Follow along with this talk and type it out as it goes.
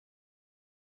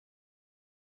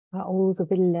أعوذ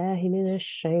بالله من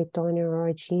الشيطان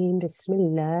الرجيم بسم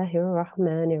الله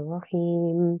الرحمن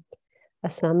الرحيم.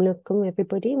 Assalamu alaikum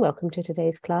everybody, welcome to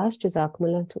today's class.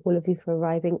 Jazakumullah to all of you for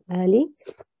arriving early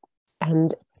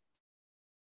and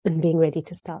being ready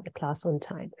to start the class on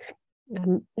time.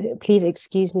 Please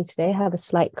excuse me today, I have a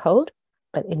slight cold,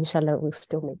 but inshallah we'll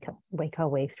still make our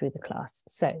way through the class.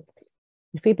 So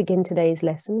if we begin today's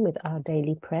lesson with our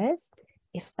daily prayers,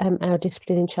 if our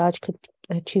discipline in charge could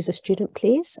choose a student,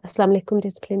 please. Assalamu alaikum,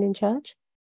 discipline in charge.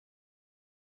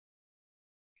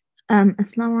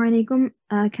 Assalamu alaikum.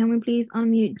 Can we please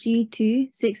unmute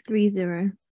G2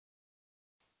 630?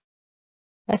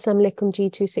 Assalamu alaikum,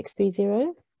 G2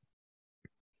 630.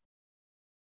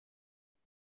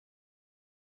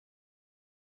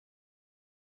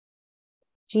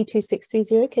 G2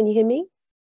 630, can you hear me?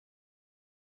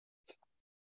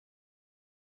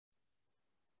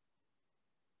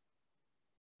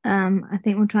 I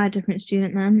think we'll try a different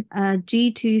student then.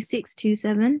 G2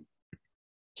 627.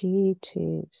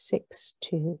 G2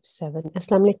 627.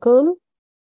 Assalamu alaikum.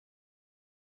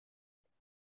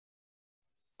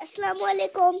 Assalamu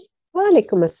alaikum. Wa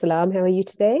alaikum assalam. How are you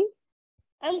today?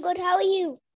 I'm good. How are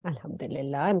you?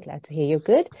 Alhamdulillah. I'm glad to hear you're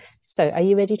good. So are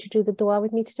you ready to do the dua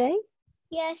with me today?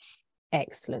 Yes.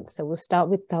 Excellent. So we'll start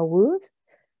with Dawood.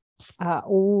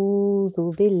 أعوذ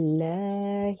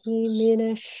بالله من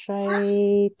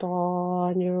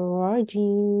الشيطان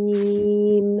الرجيم.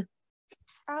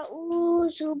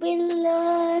 أعوذ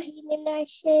بالله من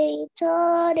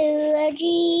الشيطان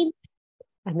الرجيم.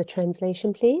 And the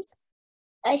translation, please.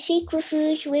 I seek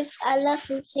refuge with Allah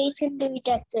from Satan the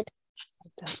rejected.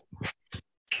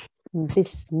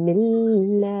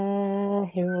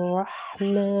 Bismillahir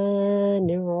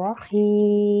Rahmanir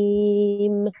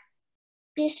Rahim.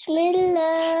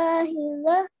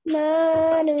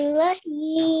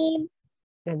 Bismillahirrahmanirrahim.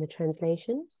 And the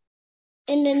translation?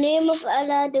 In the name of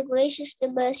Allah, the gracious, the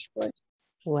merciful.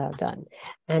 Well done.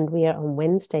 And we are on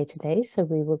Wednesday today, so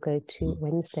we will go to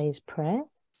Wednesday's prayer.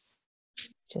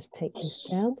 Just take this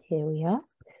down. Here we are.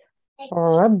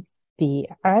 Rabbi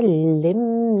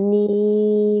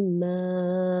allimni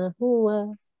ma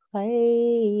huwa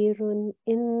khayrun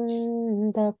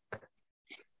indak.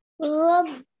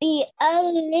 Rabbi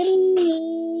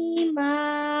allimni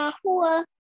ma huwa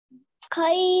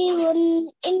khayrun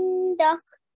indak.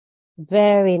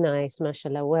 Very nice,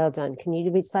 mashallah. Well done. Can you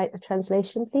recite the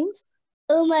translation, please?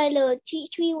 O my Lord,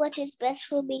 teach me what is best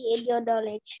for me in your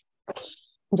knowledge.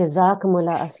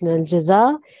 Jazakumullah asnal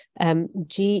jaza.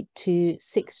 G2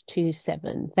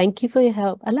 627. Thank you for your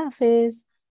help. Allah Hafiz.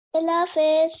 Allah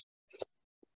Hafiz.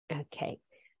 Okay.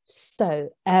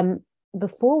 So,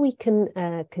 before we can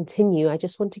continue, I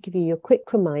just want to give you a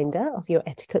quick reminder of your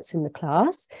etiquettes in the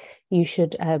class. You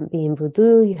should be in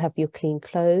wudu, you have your clean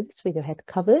clothes with your head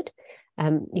covered.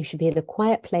 You should be in a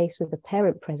quiet place with a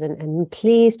parent present, and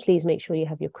please make sure you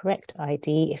have your correct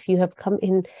ID. If you have come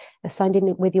in, signed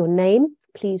in with your name,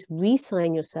 please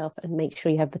re-sign yourself and make sure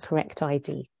you have the correct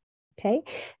ID. Okay,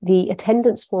 the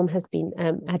attendance form has been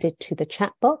added to the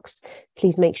chat box.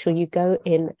 Please make sure you go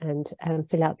in and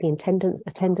fill out the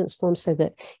attendance form so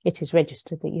that it is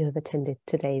registered that you have attended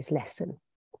today's lesson.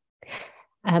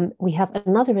 We have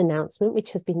another announcement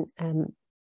which has been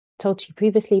told to you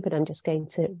previously, but I'm just going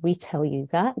to retell you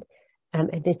that, and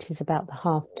it is about the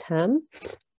half term.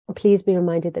 Please be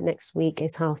reminded that next week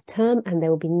is half term and there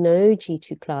will be no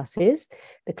G2 classes.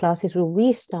 The classes will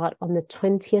restart on the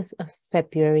 20th of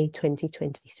February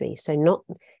 2023. So you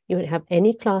won't have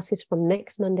any classes from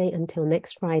next Monday until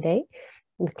next Friday.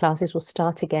 And the classes will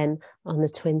start again on the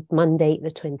Monday,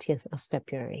 the 20th of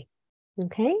February.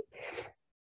 Okay,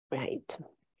 right.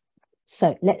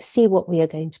 So let's see what we are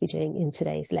going to be doing in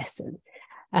today's lesson.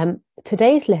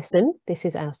 Today's lesson, this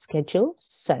is our schedule.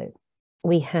 So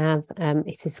we have,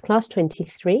 it is class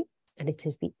 23 and it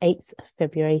is the 8th of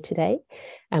February today.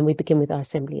 And we begin with our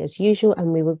assembly as usual.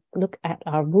 And we will look at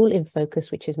our rule in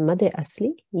focus, which is Mad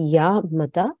Asli, Ya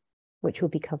Mada, which we'll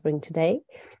be covering today.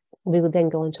 We will then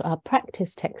go on to our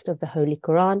practice text of the Holy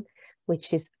Quran,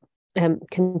 which is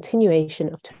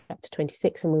continuation of chapter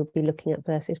 26, and we'll be looking at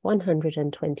verses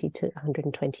 120 to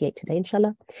 128 today,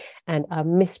 inshallah. And our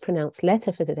mispronounced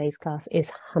letter for today's class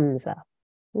is Hamza.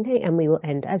 Okay, and we will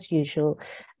end as usual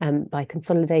by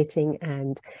consolidating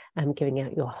and giving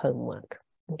out your homework.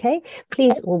 Okay,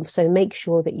 please also make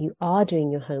sure that you are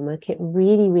doing your homework. It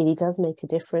really does make a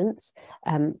difference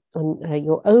on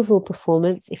your overall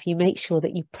performance if you make sure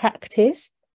that you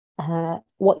practice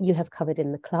what you have covered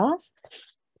in the class,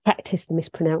 practice the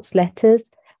mispronounced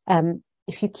letters.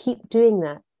 If you keep doing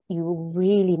that, you will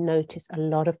really notice a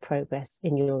lot of progress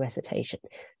in your recitation.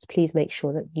 So please make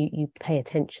sure that you pay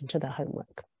attention to the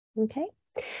homework. Okay,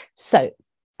 so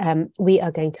we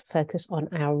are going to focus on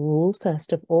our rule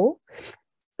first of all.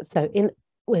 So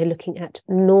we're looking at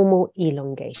normal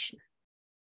elongation.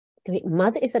 Okay,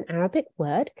 mad is an Arabic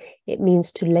word. It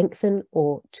means to lengthen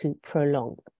or to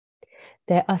prolong.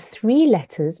 There are 3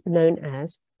 letters known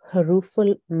as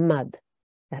huruful mad.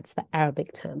 That's the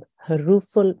Arabic term,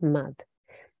 huruful mad.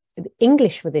 The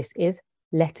English for this is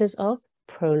letters of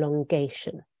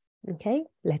prolongation. Okay,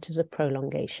 letters of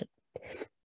prolongation.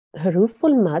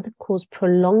 Huruful mad cause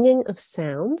prolonging of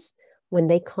sounds when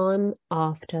they come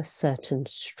after certain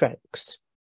strokes.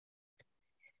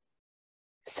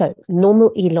 So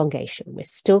normal elongation, we're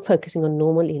still focusing on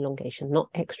normal elongation, not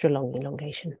extra long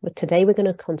elongation. But today we're going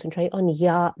to concentrate on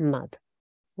ya mad.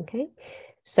 Okay,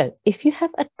 so if you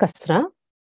have a kasra,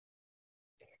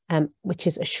 which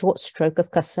is a short stroke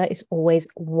of kasra, is always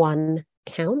 1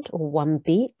 count or 1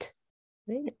 beat.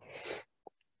 Right?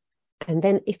 And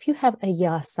then if you have a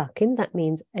ya sakin, that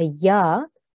means a ya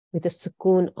with a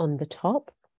sukoon on the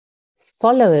top,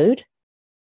 following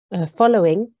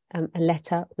a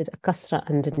letter with a kasra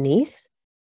underneath.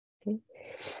 Okay.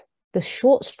 The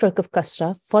short stroke of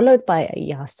kasra followed by a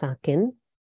ya sakin,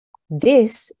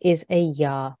 this is a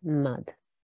ya mad.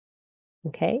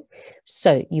 Okay,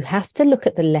 so you have to look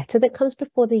at the letter that comes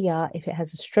before the ya if it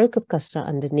has a stroke of kasra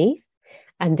underneath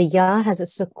and the ya has a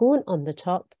sukoon on the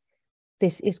top.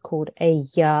 This is called a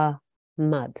ya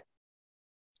mad.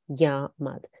 Ya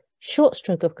mad. Short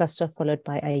stroke of kasra followed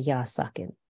by a ya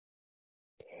sakin.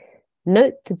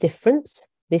 Note the difference.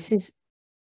 This is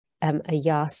a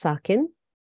ya sakin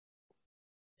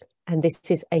and this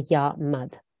is a ya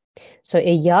mad. So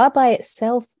a ya by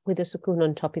itself with a sukoon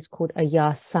on top is called a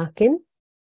ya sakin.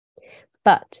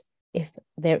 But if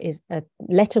there is a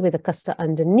letter with a kasra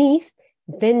underneath,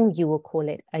 then you will call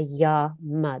it a ya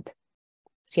mad.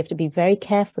 So you have to be very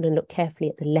careful and look carefully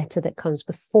at the letter that comes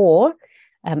before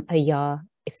a ya,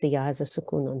 if the ya has a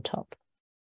sukoon on top.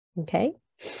 Okay.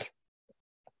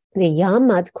 The ya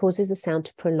mad causes the sound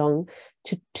to prolong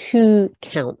to 2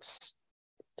 counts.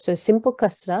 So simple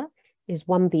kasra is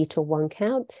 1 beat or 1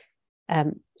 count.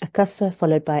 A kasra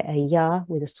followed by a ya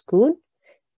with a sukoon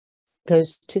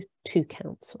goes to 2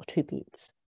 counts or 2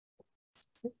 beats.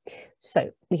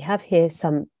 So we have here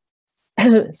some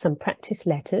practice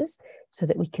letters so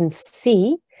that we can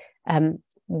see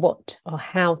what or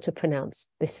how to pronounce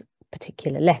this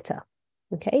particular letter.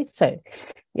 Okay, so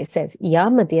it says ya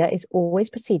madiyya is always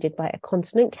preceded by a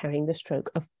consonant carrying the stroke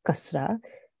of kasra,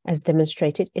 as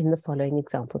demonstrated in the following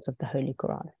examples of the Holy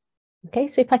Quran. Okay,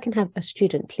 so if I can have a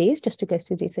student, please, just to go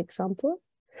through these examples.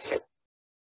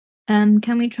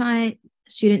 Can we try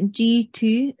student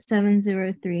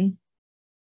G2703?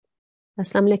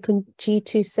 Assalamu alaikum,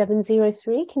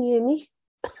 G2703, can you hear me?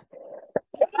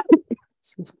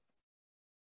 Excuse me.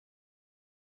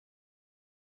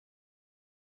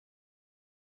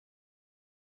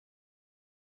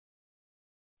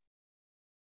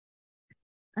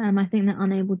 I think they're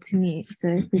unable to mute, so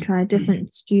if we try a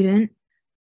different student.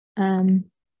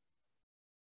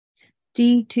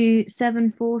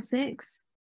 G2746.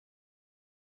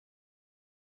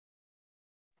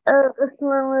 Assalamu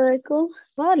alaikum.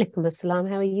 Wa alaikum assalam,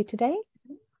 how are you today?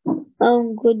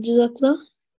 I'm good, Jazakallah.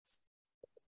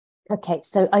 Okay,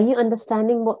 so are you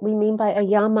understanding what we mean by a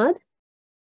ya mad?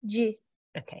 G.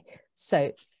 Okay,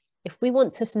 so if we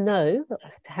want to know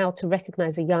how to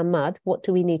recognize a ya mad, what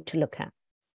do we need to look at?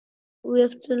 We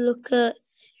have to look at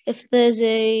if there's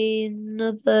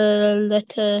another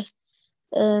letter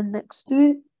next to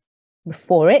it.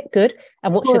 Before it, good.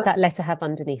 And what should Before- that letter have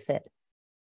underneath it?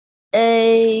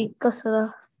 A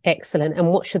kasra. Excellent.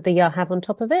 And what should the ya have on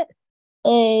top of it?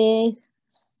 A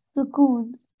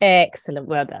sukoon. Excellent,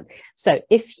 well done. So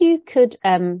if you could,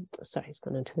 sorry, it's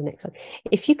gone on to the next one.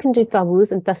 If you can do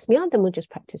tawuz and tasmiyah, then we'll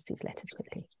just practice these letters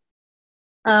quickly.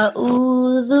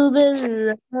 أعوذ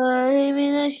بالله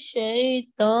من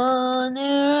الشيطان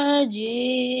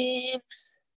الرجيم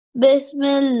بسم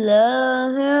الله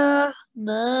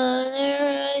الرحمن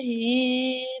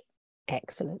الرحيم.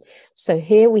 Excellent. So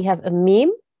here we have a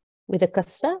mim with a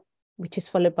kasra, which is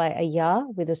followed by a ya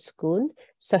with a sukoon.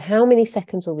 So how many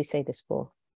seconds will we say this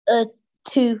for?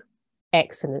 2.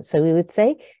 Excellent. So we would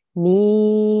say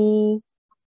me.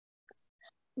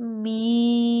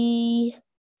 Me.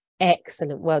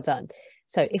 Excellent. Well done.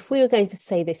 So if we were going to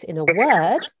say this in a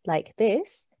word like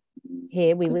this,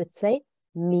 here we would say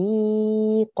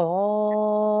miqatu.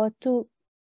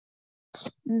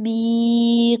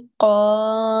 Miqatu.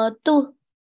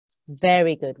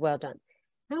 Very good. Well done.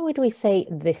 How would we say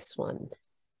this one?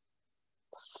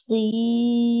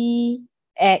 Si.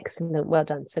 Excellent. Well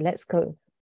done. So let's go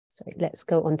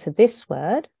on to this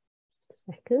word.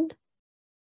 second.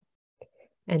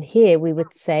 And here we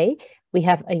would say we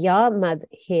have a ya mad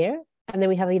here, and then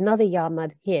we have another ya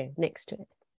mad here next to it.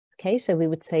 Okay, so we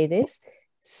would say this.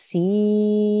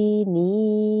 Sinina.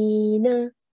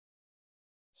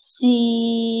 Sinina.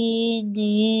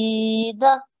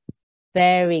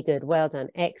 Very good. Well done.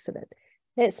 Excellent.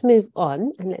 Let's move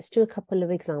on and let's do a couple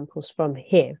of examples from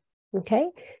here.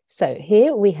 Okay, so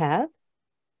here we have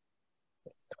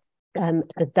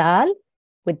the dal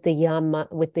with the ya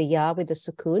with the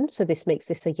sukoon. So this makes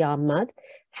this a ya mad.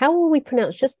 How will we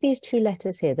pronounce just these two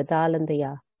letters here, the dal and the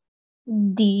ya?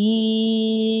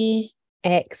 Di.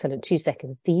 Excellent. 2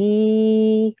 seconds.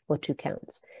 Di, or 2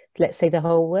 counts. Let's say the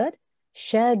whole word.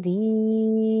 Shadidun.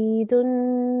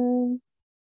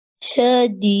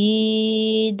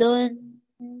 Shadidun.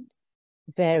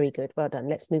 Very good. Well done.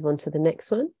 Let's move on to the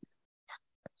next one.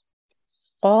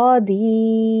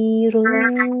 Qadirun.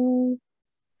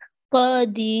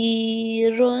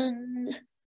 Qadirun.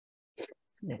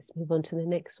 Let's move on to the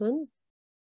next one.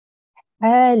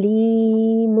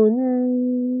 Halimun.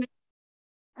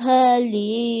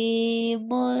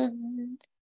 Halimun.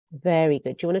 Very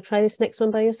good. Do you want to try this next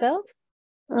one by yourself?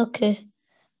 Okay.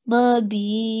 Mabinun.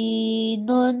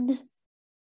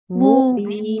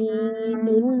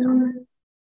 Mubinun.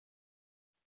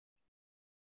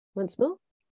 Once more.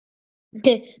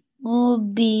 Okay.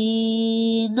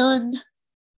 Mubinun.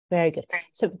 Very good.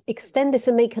 So extend this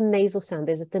and make a nasal sound.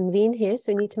 There's a tanveen here,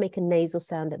 so you need to make a nasal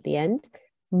sound at the end.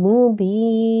 Mubinun.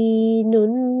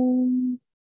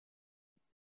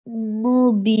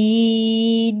 Mubinun.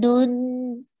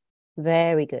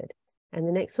 Very good. And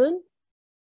the next one?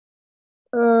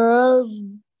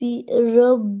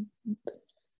 Rahimun.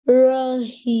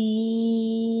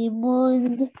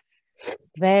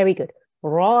 Very good.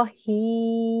 Rahimun.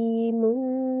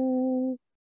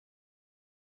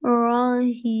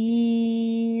 Rahimun.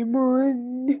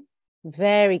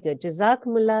 Very good.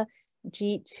 Jazakumullah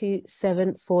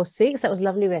G2746. That was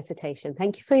lovely recitation.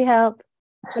 Thank you for your help.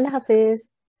 Allah Hafiz.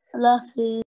 Allah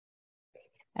Hafiz.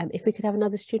 If we could have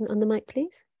another student on the mic,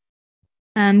 please.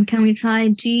 Can we try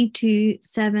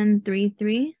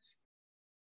G2733?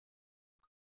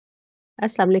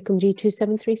 Assalamu alaikum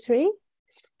G2733.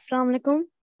 Assalamu alaikum.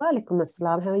 Wa alaikum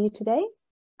assalam. How are you today?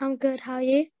 I'm good. How are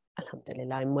you?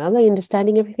 Alhamdulillah, I'm well. Are you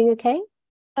understanding everything okay?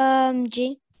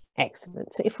 G.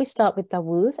 Excellent. So if we start with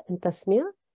Dawood and Tasmiyah,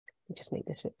 I'll just make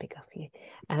this a bit bigger for you.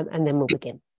 And then we'll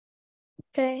begin.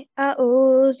 Okay.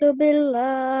 A'udhu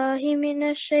billahi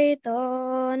minash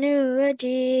shaitanir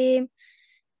rajim.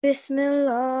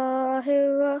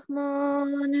 Bismillahir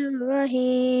rahmanir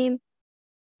rahim.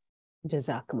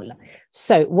 Jazakumullah.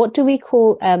 So what do we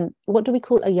call a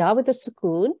ya with a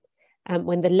sukoon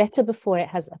when the letter before it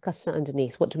has a kasra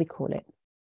underneath? What do we call it?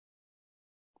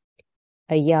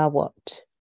 A ya what?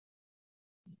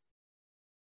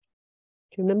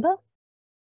 Do you remember?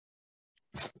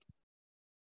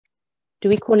 Do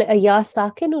we call it a ya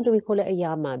sakin or do we call it a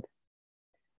ya mad?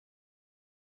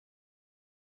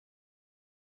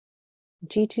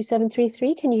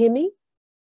 G2733, can you hear me?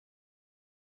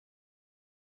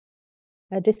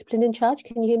 Discipline in charge,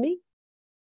 can you hear me?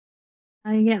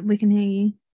 Yeah, we can hear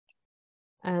you.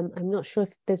 I'm not sure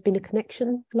if there's been a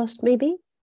connection lost, maybe.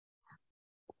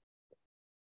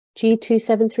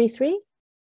 G2733.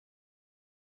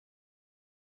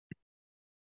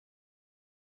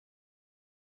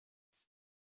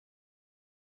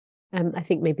 I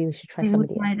think maybe we should try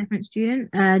somebody else. A different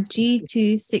student.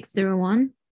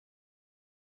 G2601.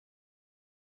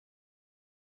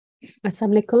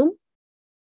 Assalamu alaikum.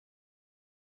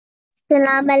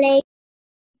 Assalamu alaikum.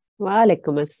 Wa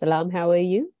alaikum assalam. How are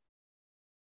you?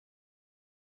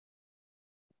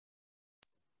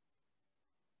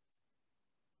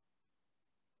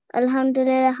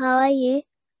 Alhamdulillah, how are you?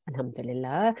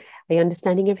 Alhamdulillah. Are you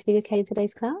understanding everything okay in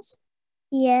today's class?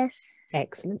 Yes.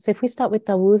 Excellent. So if we start with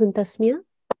Dawood and Tasmiyah.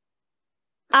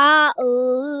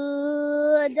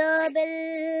 A'udhu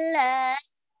billahi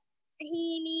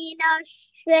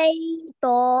minash shaitanir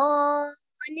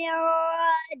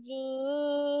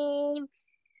rajim.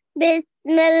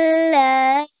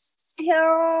 Bismillahir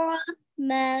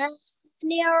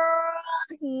rahmanir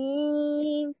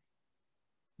rahim.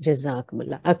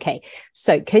 Jazakumullah. Okay.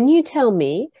 So can you tell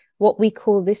me what we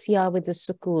call this ya with the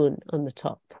sukoon on the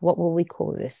top? What will we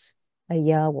call this? A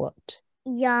ya what?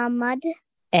 Ya mad.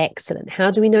 Excellent.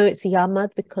 How do we know it's a ya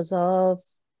mad? Because of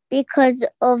the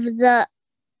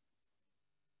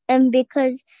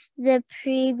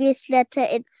previous letter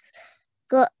it's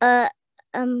got a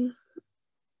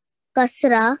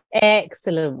kasra.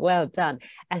 Excellent. Well done.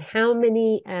 And how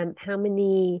many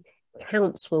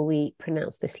counts will we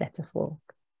pronounce this letter for?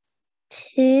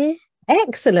 2.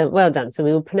 Excellent. Well done. So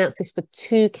we will pronounce this for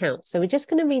 2 counts. So we're just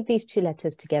going to read these 2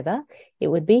 letters together. It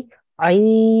would be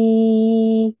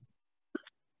I.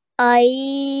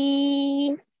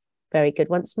 I. Very good.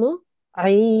 Once more.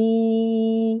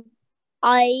 I.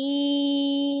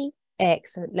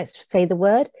 Excellent. Let's say the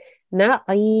word.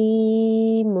 Na'imun.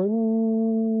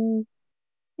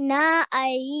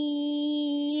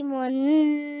 Na'imun.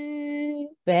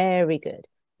 Very good.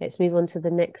 Let's move on to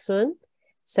the next one.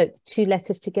 So 2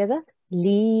 letters together.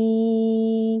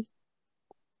 Li.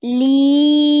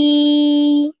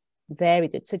 Li. Very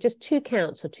good. So just 2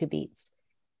 counts or 2 beats.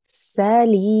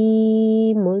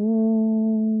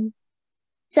 Salimun.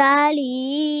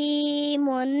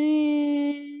 Salimun.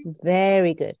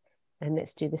 Very good. And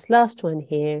let's do this last one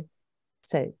here.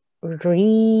 So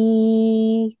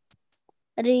Ri.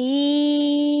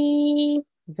 Ri.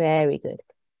 Very good.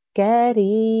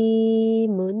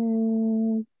 Karimun.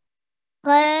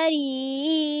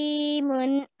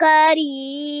 Karimun.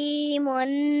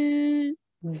 Karimun.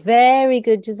 Very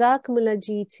good. Jazakumullah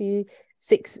G2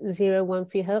 601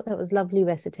 for your help. That was lovely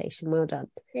recitation. Well done.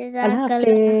 Allah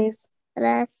Hafiz.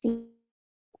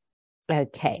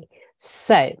 Okay.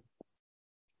 So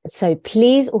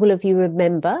please, all of you,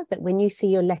 remember that when you see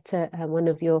your letter, one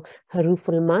of your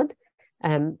haruful mad,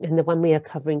 and the one we are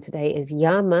covering today is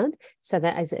ya mad. So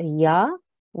that is a ya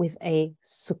with a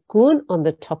sukoon on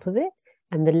the top of it,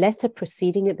 and the letter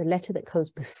preceding it, the letter that comes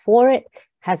before it,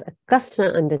 has a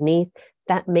kasra underneath.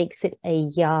 That makes it a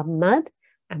ya mad,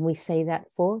 and we say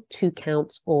that for 2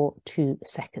 counts or 2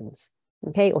 seconds,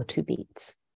 okay, or 2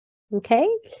 beats. Okay,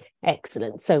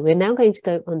 excellent. So we're now going to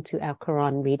go on to our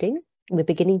Quran reading. We're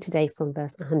beginning today from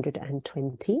verse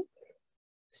 120.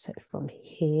 So from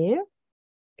here,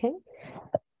 okay.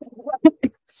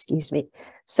 Excuse me.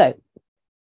 So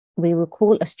we will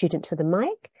call a student to the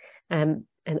mic, and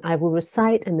I will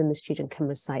recite, and then the student can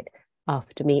recite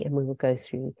after me, and we will go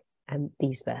through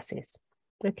these verses.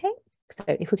 Okay. So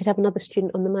if we could have another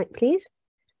student on the mic, please.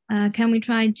 Can we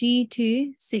try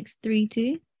G2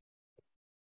 632?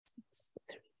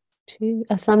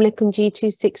 Assalamu alaikum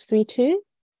G2 632.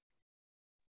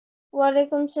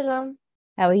 Walaikum salam.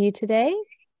 How are you today?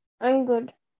 I'm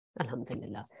good.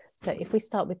 Alhamdulillah. So if we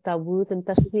start with Dawood and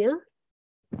Tasmiyah.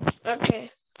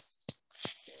 Okay.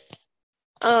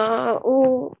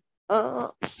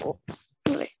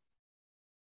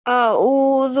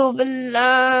 أعوذ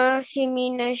بالله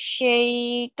من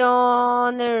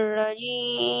الشيطان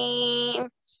الرجيم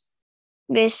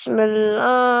بسم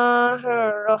الله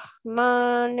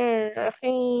الرحمن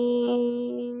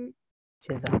الرحيم.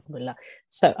 Jazakumullah.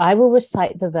 So I will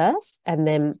recite the verse, and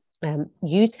then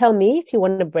you tell me if you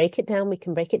want to break it down. We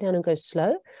can break it down and go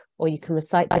slow, or you can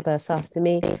recite the verse after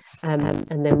me,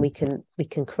 and then we can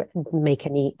make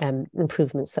any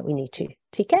improvements that we need to.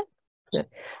 ठीक है?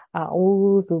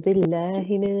 أعوذ بالله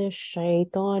من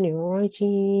الشيطان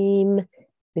الرجيم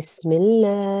بسم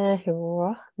الله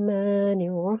الرحمن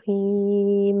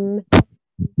الرحيم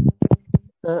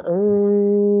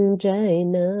فأنجيناه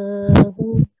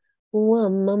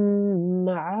ومن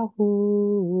معه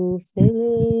في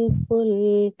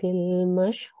الفلك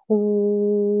المشحون.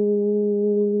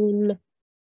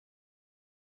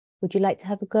 Would you like to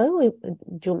have a go, or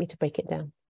do you want me to break it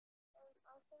down?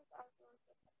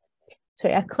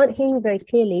 Sorry, I can't hear you very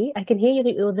clearly. I can hear you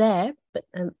that you're there, but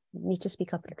you need to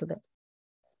speak up a little bit.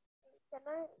 Can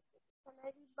I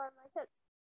read by myself?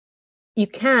 You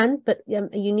can, but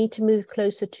you need to move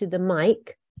closer to the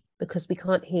mic because we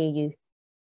can't hear you.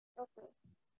 Okay.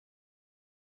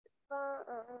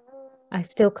 I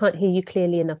still can't hear you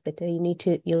clearly enough, but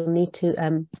you'll need to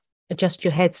adjust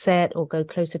your headset or go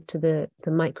closer to the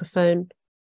microphone.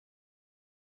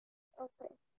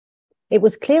 Okay. It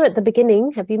was clear at the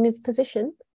beginning. Have you moved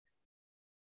position?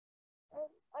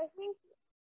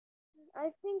 I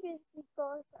think it's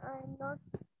because I'm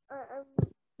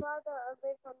farther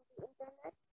away from the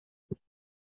internet.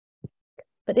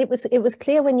 But it was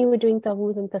clear when you were doing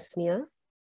Dawood and Tasmiyah.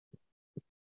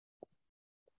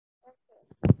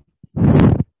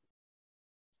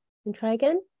 And try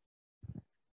again.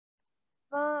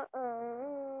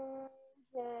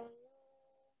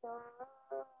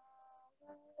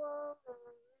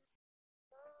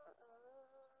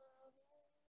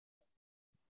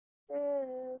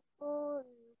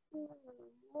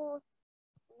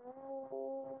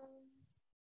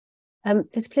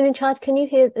 Discipline in charge, can you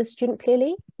hear the student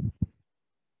clearly?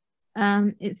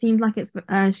 It seems like it's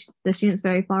the student's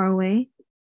very far away.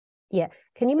 Yeah.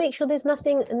 Can you make sure there's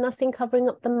nothing covering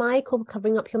up the mic or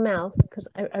covering up your mouth? Because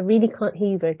I really can't hear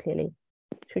you very clearly.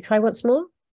 Should we try once more?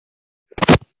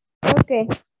 Okay.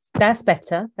 That's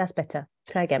better. That's better.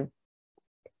 Try again.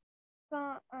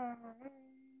 فأنجيناه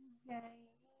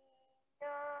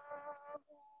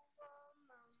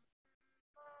ومن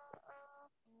معه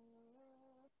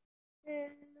في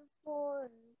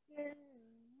الفلك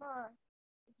المشحون.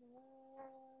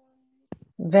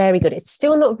 Very good. It's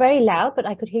still not very loud, but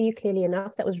I could hear you clearly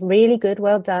enough. That was really good.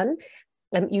 Well done.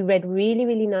 You read really,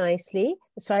 really nicely,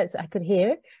 as far as I could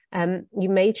hear. You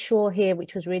made sure here,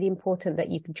 which was really important,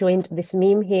 that you joined this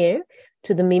meme here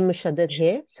to the meme mushaddad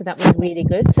here. So that was really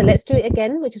good. So let's do it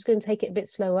again. We're just going to take it a bit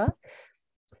slower.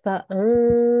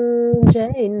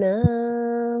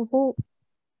 فَأَنْجَيْنَاهُ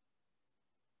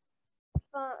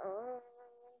فأنجيناه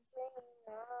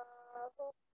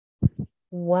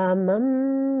وَمَن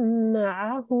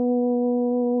مَّعَهُ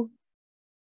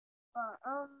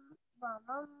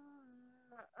ومن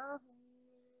معه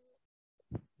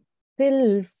في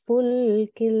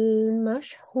الفلك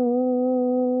المشحون.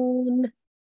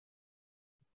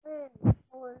 في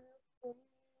الفلك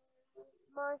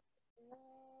المشحون.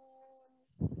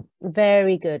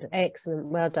 Very good. Excellent.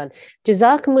 Well done.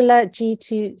 Jazakumullah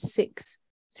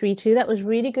G2632. That was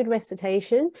really good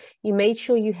recitation. You made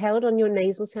sure you held on your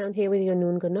nasal sound here with your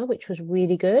noon gunna, which was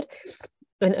really good.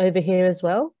 And over here as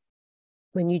well.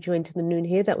 When you joined to the noon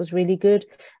here, that was really good.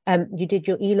 You did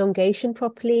your elongation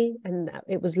properly, and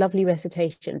it was lovely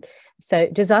recitation. So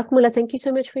Jazakumullah, thank you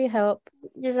so much for your help.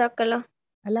 Jazakallah.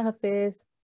 Allah Hafiz.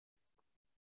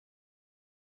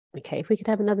 Okay, if we could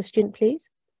have another student, please.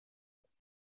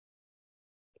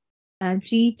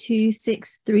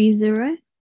 G2630.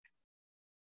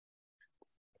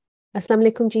 Assalamu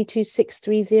alaikum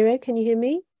G2630. Can you hear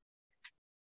me?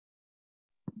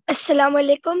 Assalamu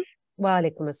alaikum. Wa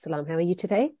alaikum assalam. How are you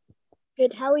today?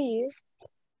 Good, how are you?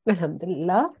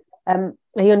 Alhamdulillah. Are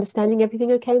you understanding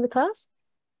everything okay in the class?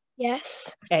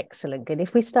 Yes. Excellent. Good.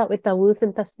 If we start with Tawuz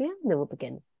and Tasmiyah, then we'll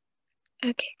begin.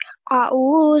 Okay.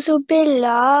 أعوذ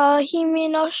بالله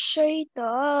من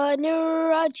الشيطان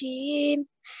الرجيم.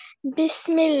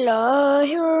 بسم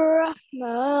الله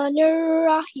الرحمن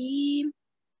الرحيم.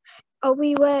 Are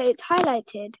we where it's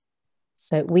highlighted?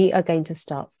 So we are going to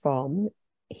start from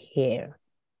here.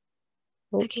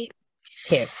 Oh, Okay.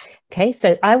 here. Okay,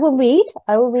 so I will read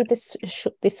this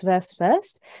verse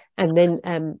first, and then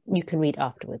you can read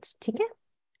afterwards. Okay?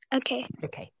 Okay.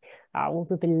 Okay.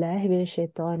 أعوذ بالله من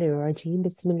الشيطان الرجيم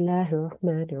بسم الله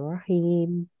الرحمن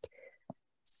الرحيم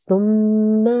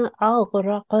ثم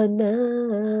أغرقنا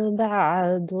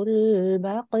بعد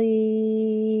الباقين.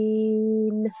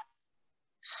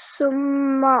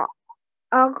 ثم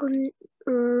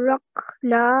أغرقنا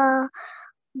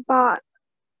بعد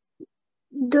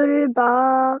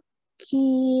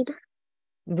الباقين.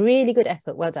 Really good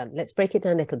effort. Well done. Let's break it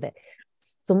down a little bit.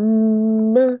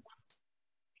 ثم.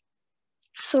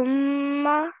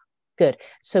 Good.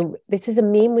 So this is a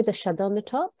meme with a shadda on the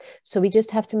top. So we just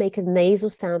have to make a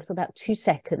nasal sound for about 2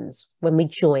 seconds when we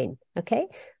join. Okay?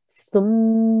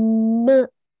 ثم.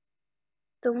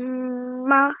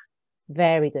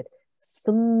 Very good.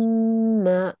 ثم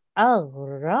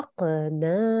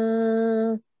أغرقنا.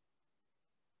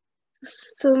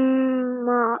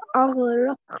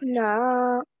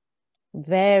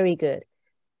 Very good.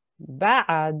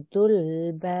 بعد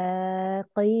الباقين.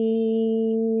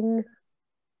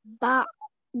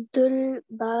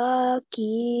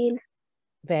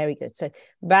 Very good. So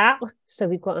so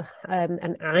we've got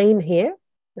an ayn here.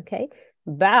 Okay.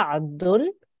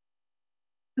 بعد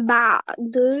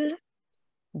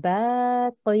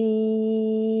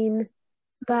الباقين.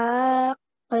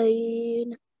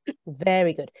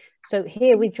 Very good. So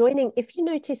here we're joining. If you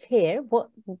notice here, what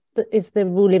is the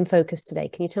rule in focus today?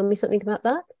 Can you tell me something about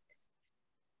that?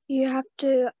 You have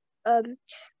to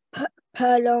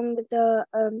prolong the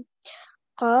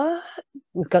qaf.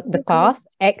 Got the qaf.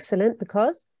 Excellent.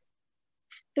 Because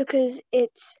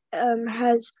It's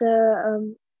has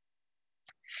the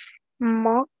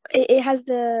mark. It has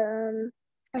the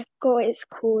I forgot what it's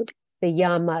called. the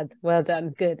ya mad. Well done.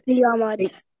 Good. The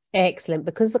yamad. Excellent.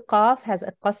 Because the qaf has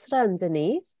a qasra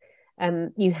underneath,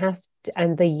 you have to,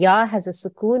 and the ya has a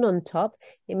sukoon on top.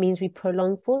 It means we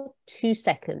prolong for 2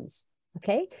 seconds.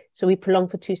 Okay, so we prolong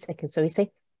for 2 seconds. So we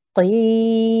say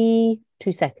 2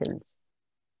 seconds.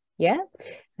 Yeah.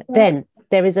 Then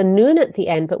there is a noon at the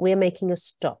end, but we're making a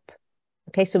stop.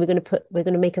 Okay, so we're going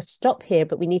to make a stop here,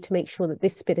 but we need to make sure that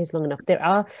this bit is long enough. There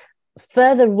are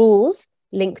further rules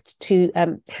linked to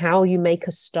how you make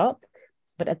a stop,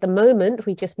 but at the moment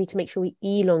we just need to make sure we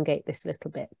elongate this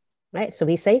little bit, right? So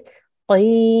we say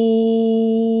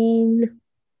qeen.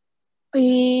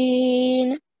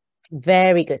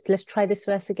 Very good. Let's try this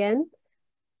verse again.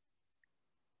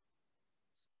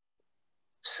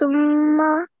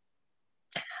 Summa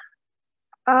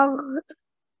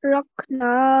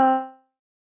أغرقنا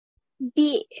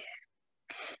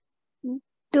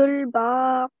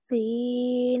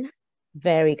بالباقين.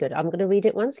 Very good. I'm going to read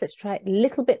it once. Let's try it a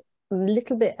little bit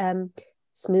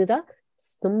smoother.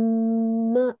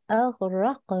 ثم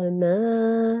أغرقنا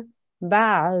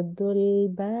بعد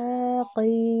الباقين.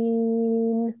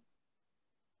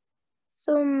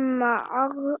 ثم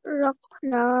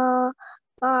أغرقنا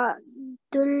بعد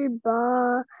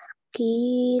الباقين.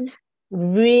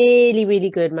 Really, really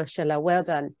good, mashallah. Well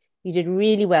done. You did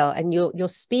really well. And your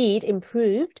speed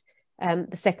improved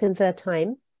the second, third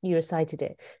time you recited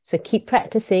it. So keep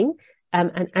practicing.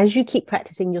 And as you keep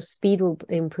practicing, your speed will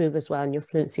improve as well and your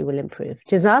fluency will improve.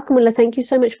 Jazakumullah, thank you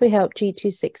so much for your help,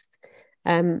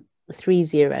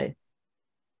 G2630.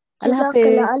 Allah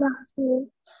Hafiz.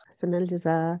 Hasan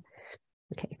al-Jaza.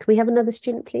 Okay, can we have another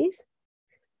student, please?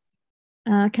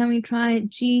 Can we try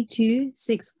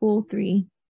G2643?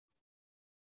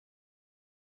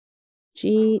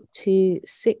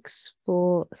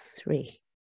 G2643.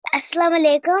 Assalamu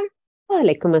alaikum.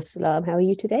 Walaikum assalam. How are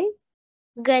you today?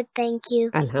 Good, thank you.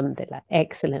 Alhamdulillah.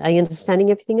 Excellent. Are you understanding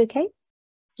everything okay?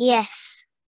 Yes.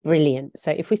 Brilliant.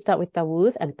 So if we start with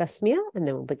Tawuz and Tasmiyah, and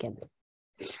then we'll begin.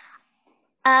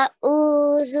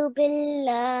 أعوذ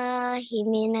بالله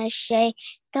من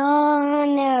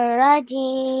الشيطان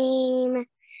الرجيم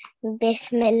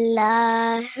بسم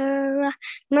الله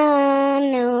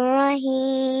الرحمن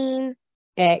الرحيم.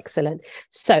 Excellent.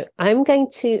 So I'm going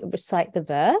to recite the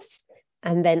verse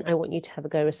and then I want you to have a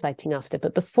go reciting after.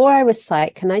 But before I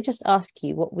recite, can I just ask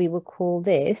you what we will call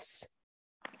this?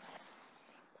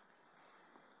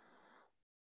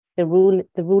 The rule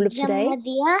of today?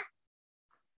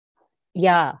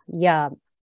 Jamadiyah.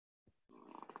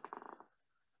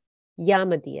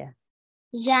 Yamadiyah.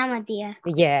 Jamadiyah.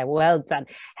 Yeah, well done.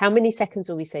 How many seconds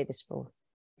will we say this for?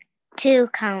 2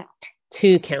 count.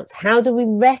 2 counts. How do we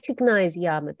recognize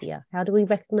Yamadiyah? How do we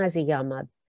recognize a Yamad?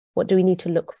 What do we need to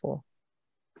look for?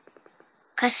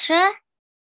 Kasra.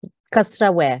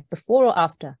 Kasra where? Before or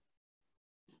after?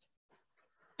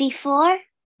 Before.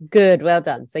 Good, well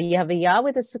done. So you have a Ya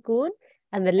with a sukoon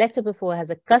and the letter before has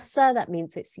a kasra. That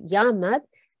means it's Yamad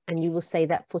and you will say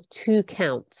that for 2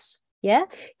 counts. Yeah?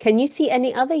 Can you see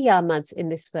any other Yamads in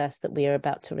this verse that we are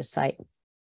about to recite?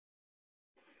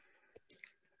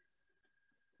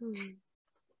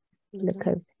 Look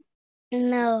over.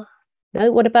 No.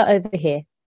 No? What about over here?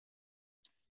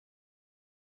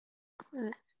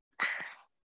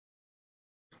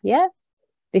 Yeah?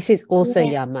 This is also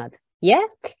Yamad. Yeah?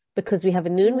 Because we have a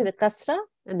noon with a kasra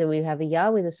and then we have a Ya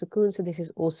with a sukoon. So this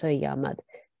is also Yamad.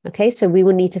 Okay, so we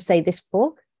will need to say this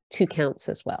for 2 counts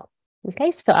as well. Okay,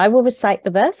 so I will recite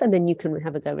the verse and then you can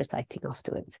have a go reciting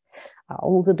afterwards.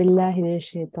 أعوذ بالله من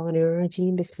الشيطان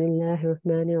الرجيم بسم الله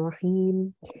الرحمن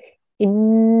الرحيم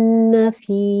إن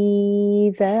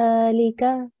في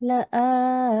ذلك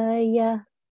لآية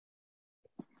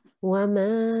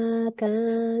وما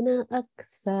كان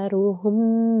أكثرهم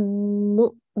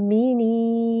مؤمنين.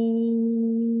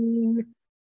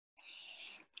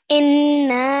 إن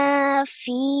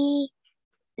في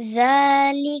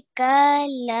ذلك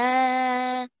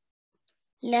لآية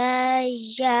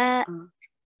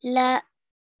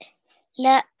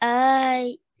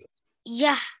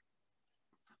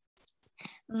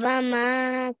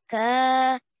وما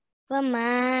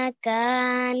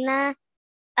كان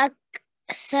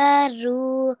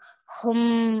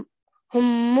أكثرهم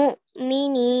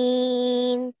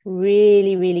مؤمنين.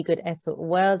 Really, really good effort.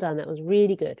 Well done. That was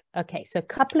really good. Okay, so a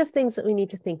couple of things that we need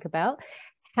to think about.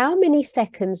 How many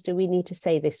seconds do we need to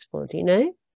say this for? Do you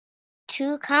know?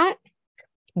 2 count.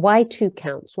 Why 2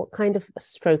 counts? What kind of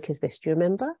stroke is this? Do you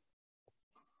remember?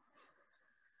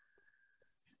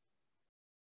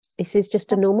 This is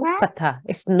just a normal fatha.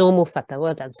 It's normal fatha.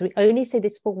 Well done. So we only say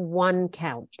this for 1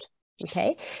 count.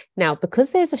 Okay. Now, because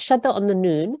there's a shadda on the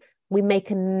noon, we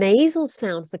make a nasal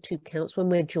sound for 2 counts when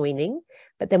we're joining,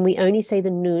 but then we only say the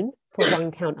noon for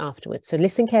 1 count afterwards. So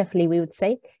listen carefully. We would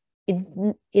say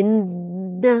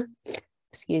inna.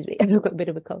 Excuse me. I've got a bit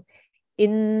of a cold.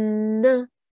 Inna.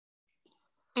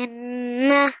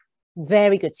 Inna.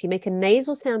 Very good. So you make a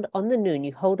nasal sound on the noon.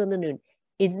 You hold on the noon.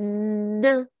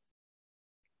 Inna.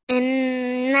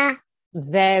 Inna.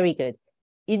 Very good.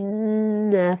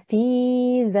 Inna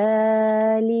fi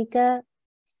dhalika.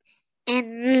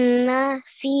 Inna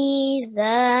fi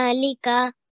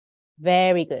zalika.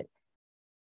 Very good.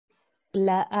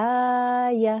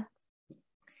 La'aya.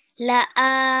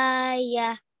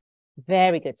 La'aya.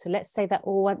 Very good. So let's say that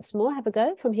all once more. Have a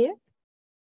go from here.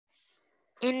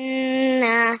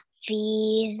 Inna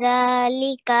fi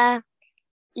zalika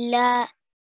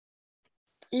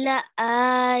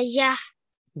la'aya.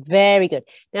 Very good.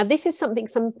 Now, this is something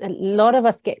a lot of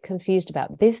us get confused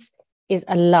about. This is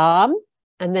a lam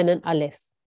and then an alif.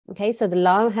 Okay, so the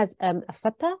lam has a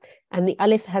fatha and the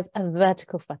alif has a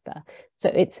vertical fatha. So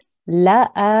it's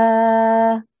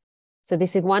la. So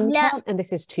this is one count and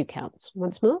this is two counts.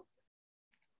 Once more.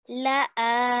 La.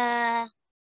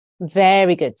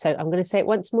 Very good. So I'm going to say it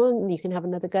once more and you can have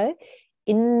another go.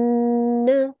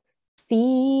 Inna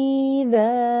fi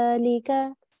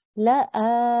dhalika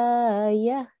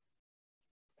la-ayah.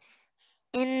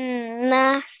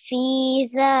 Inna fi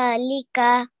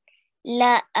zalika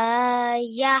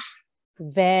la-ayah.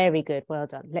 Very good. Well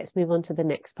done. Let's move on to the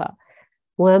next part.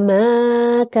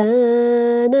 وَمَا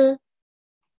كَانَ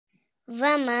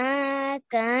وَمَا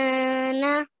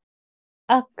كَانَ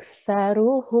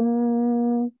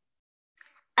أَكْثَرُهُمْ.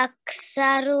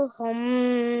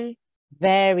 أَكْثَرُهُمْ.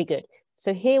 Very good.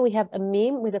 So here we have a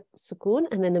meme with a sukoon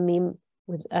and then a meme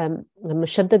with a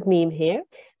mushaddad meme here.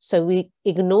 So we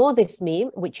ignore this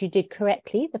meme, which you did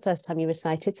correctly the first time you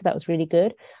recited. So that was really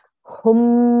good.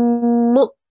 Hum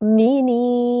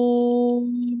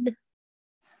mu'minin.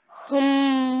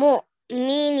 Hum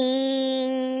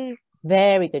mu'minin.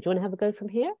 Very good. Do you want to have a go from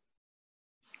here?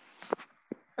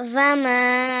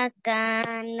 وَمَا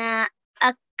كَانَ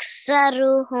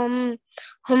أَكْثَرُهُمْ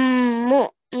هُمْ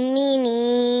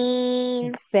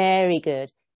مُؤْمِنِينَ. Very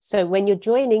good. So when you're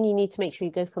joining, you need to make sure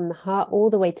you go from the heart all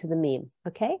the way to the meme.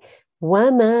 Okay?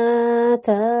 وَمَا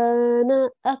كَانَ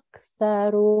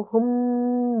أَكْثَرُهُمْ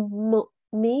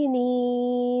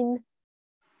مُؤْمِنِينَ.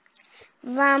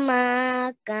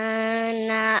 وَمَا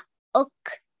كَانَ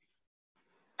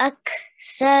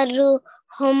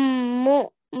أَكْثَرُهُمْ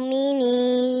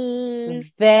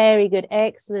مُؤْمِنِينَ. Very good.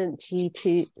 Excellent.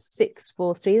 G2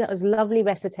 643. That was lovely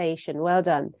recitation. Well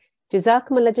done.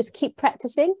 Jazakumullah. Just keep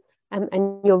practicing. And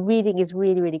your reading is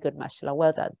really, really good, mashallah.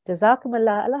 Well done.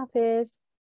 Jazakumullah. Allah Hafiz.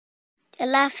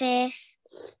 Allah Hafiz.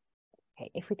 Okay,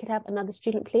 if we could have another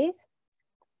student, please.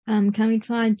 Can we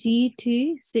try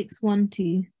G2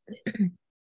 612?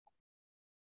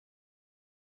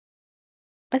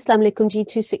 Assalamu alaikum,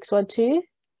 G2 612.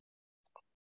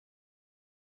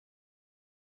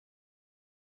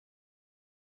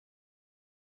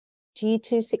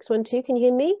 G2 612, can you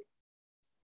hear me?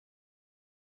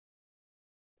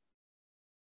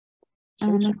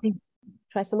 I think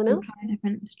Try someone we'll else? try a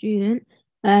different student.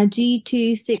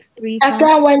 G2 635.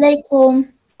 Assalamu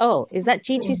alaikum. Oh, is that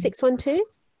G2 612?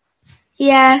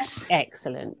 Yes.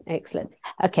 Excellent, excellent.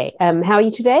 Okay, how are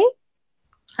you today?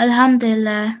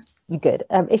 Alhamdulillah. Good.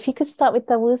 If you could start with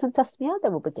the words and tasmiyah,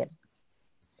 then we'll begin.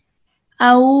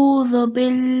 أعوذ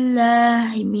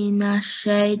بالله من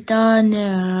الشيطان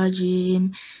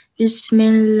الرجيم بسم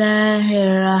الله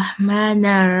الرحمن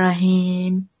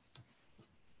الرحيم.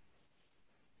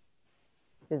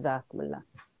 Jazakumullah.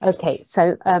 Okay,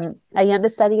 so are you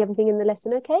understanding everything in the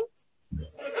lesson okay?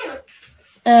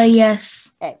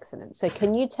 Yes. Excellent. So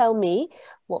can you tell me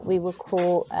what we will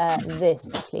call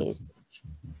this, please?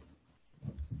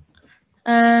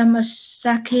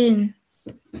 Sakin.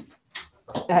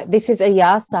 This is a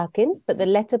ya sakin, but the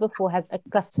letter before has a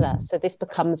kasra. So this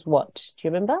becomes what? Do you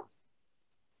remember?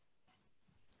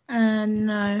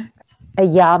 No. A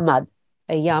ya mad.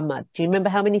 A ya mad. Do you remember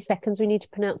how many seconds we need to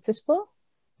pronounce this for?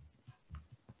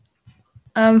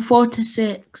 4 to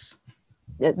 6.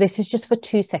 This is just for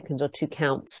 2 seconds or 2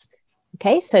 counts.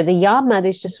 Okay, so the ya mad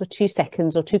is just for 2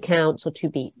 seconds or 2 counts or 2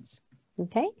 beats.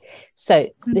 Okay, so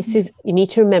this is, you need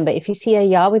to remember, if you see a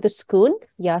ya with a sukoon,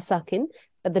 ya sakin,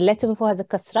 but the letter before has a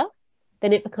kasra,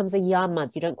 then it becomes a ya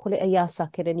mad. You don't call it a ya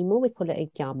sakin anymore, we call it a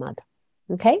ya mad.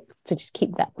 Okay, so just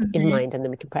keep that in mind and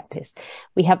then we can practice.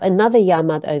 We have another ya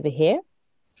mad over here.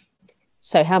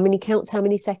 So how many counts, how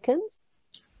many seconds?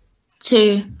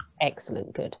 2.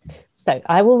 Excellent, good. So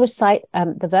I will recite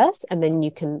the verse and then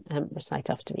you can recite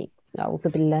after me. أعوذ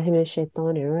بالله من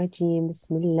الشيطان الرجيم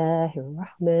بسم الله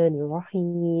الرحمن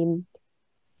الرحيم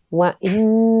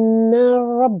وإن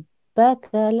ربك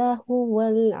لهو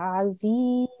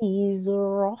العزيز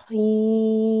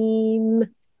الرحيم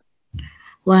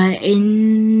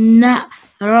وإن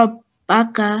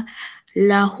ربك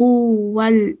لهو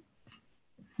العزيز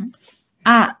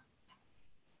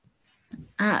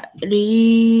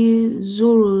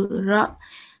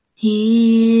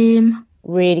الرحيم.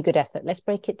 Really good effort. Let's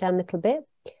break it down a little bit.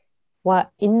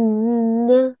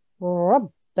 وَإِنَّ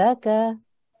رَبَّكَ.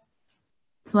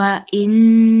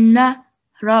 وَإِنَّ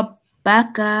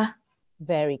رَبَّكَ.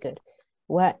 Very good.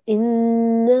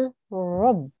 وَإِنَّ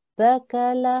رَبَّكَ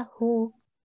لَهُ.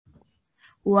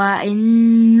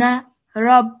 وَإِنَّ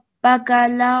رَبَّكَ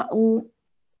لَهُ.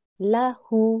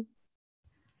 لَهُ.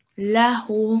 لَهُ.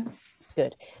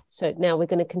 Good. So now we're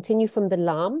going to continue from the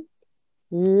lam.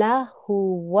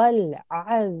 Lahuwal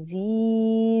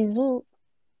azizu.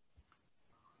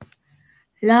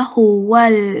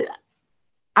 Lahuwal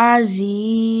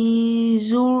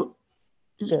azizu.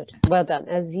 Good. Well done.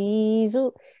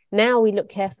 Azizu. Now we look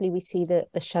carefully. We see the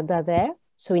shadda there.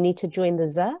 So we need to join the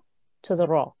za to the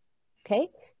ra. Okay.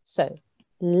 So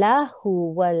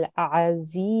lahuwal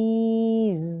azizurra.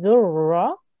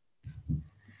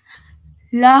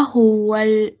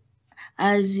 Lahuwal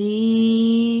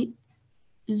azizu.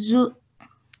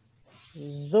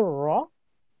 Zurra.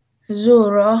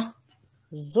 Zura.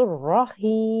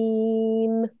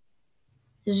 Zurrahim.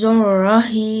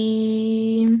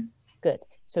 Zurrahim. Good.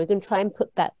 So we're going to try and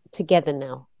put that together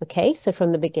now. Okay. So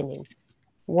from the beginning.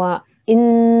 Wa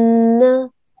inna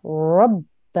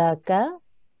rabbaka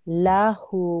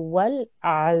lahuwal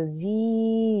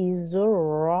azizur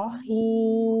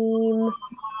rahim.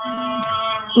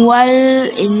 Wal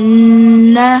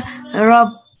inna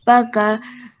rabbaka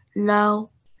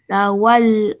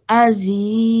lawal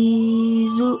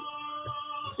azizu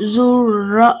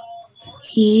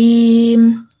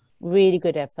zurrahim. Really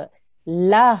good effort.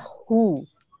 Lahuwal.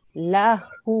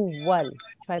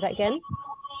 Try that again.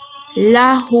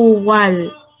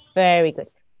 Lahuwal. Very good.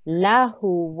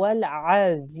 Lahuwal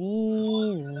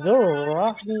azizur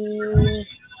rahim.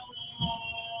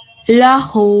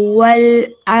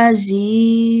 Lahuwal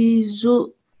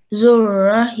azizu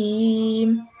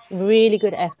zurrahim. Really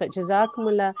good effort.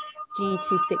 Jazakumullah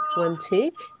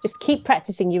G2612. Just keep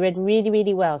practicing. You read really,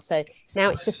 really well. So now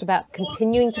it's just about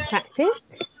continuing to practice,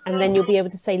 and then you'll be able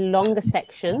to say longer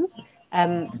sections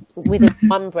within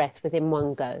one breath, within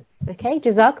one go. Okay,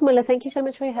 Jazakumullah, thank you so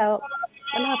much for your help.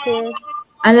 Allah Hafiz.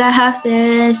 Allah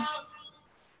Hafiz.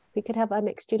 We could have our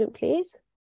next student, please.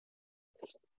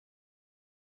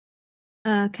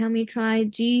 Can we try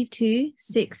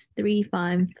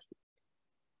G2635?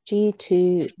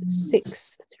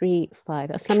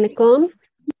 G2635. Assalamu alaikum.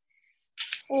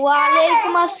 Wa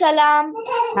alaikum assalam.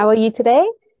 How are you today?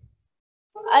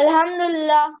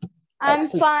 Alhamdulillah, I'm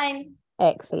Excellent. fine.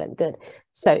 Excellent, good.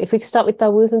 So if we could start with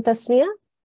Tawuz and Tasmiyah.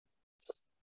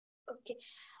 Okay.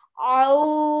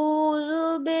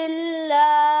 أعوذ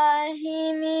بالله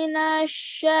من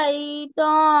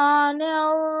الشيطان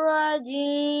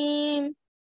الرجيم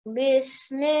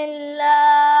بسم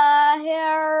الله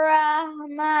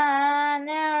الرحمن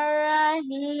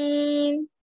الرحيم.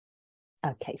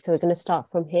 Okay, so we're going to start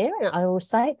from here and I'll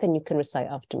recite, then you can recite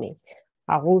after me.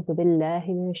 أعوذ بالله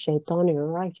من الشيطان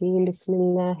الرجيم بسم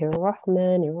الله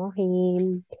الرحمن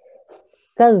الرحيم.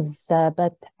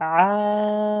 كذبت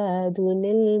عاد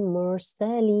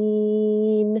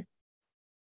المرسلين.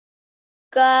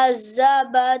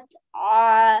 كذبت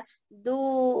عاد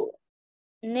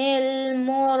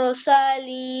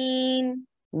المرسلين.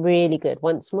 Really good.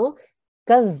 Once more.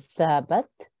 كذبت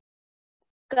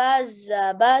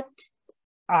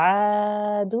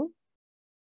عاد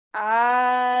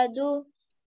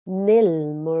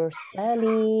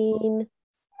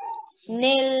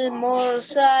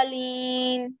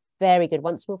المرسلين. Very good.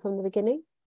 Once more from the beginning.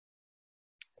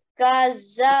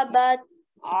 كذبت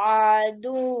عاد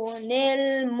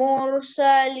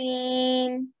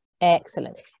المرسلين.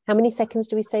 Excellent. How many seconds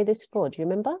do we say this for? Do you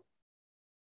remember?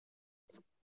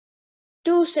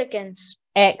 2 seconds.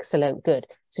 Excellent. Good.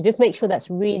 So just make sure that's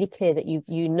really clear that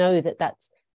you know that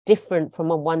that's different from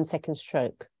a 1 second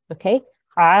stroke. Okay.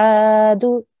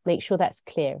 Adu. Make sure that's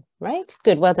clear. Right.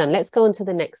 Good. Well done. Let's go on to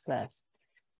the next verse.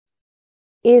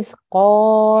 إذ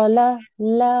قال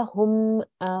لهم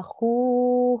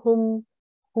أخوهم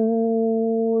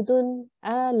هود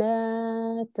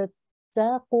ألا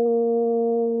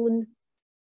تتقون.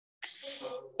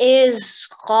 إذ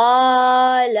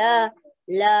قال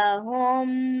لهم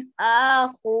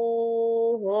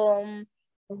أخوهم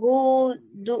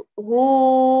هود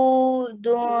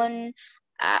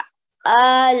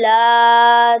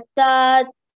ألا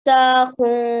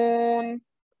تتقون.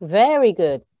 Very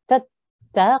good.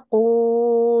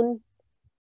 تتقون.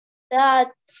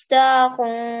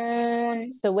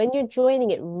 So when you're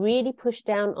joining it, really push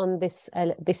down on this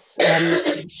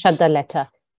shadda letter.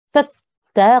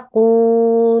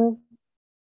 تتقون.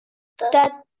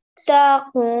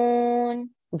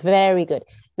 Very good.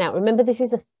 Now remember, this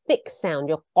is a thick sound.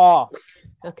 You're off.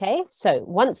 Okay. So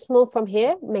once more from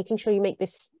here, making sure you make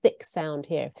this thick sound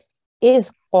here. إذ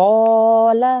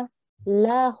قال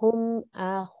لهم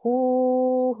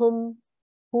أخوهم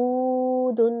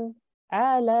هود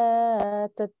ألا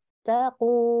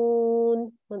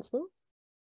تتقون. Once more.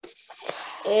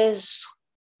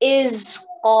 إذ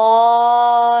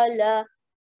قال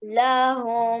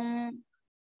لهم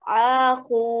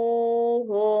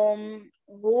أخوهم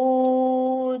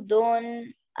هود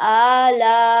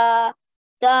ألا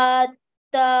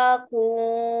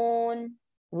تتقون.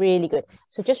 Really good.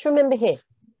 So just remember here.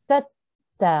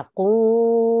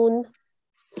 تتقون.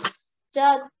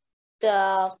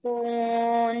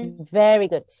 تتقون. Very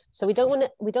good. So we don't want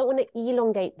to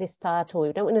elongate this ta at all.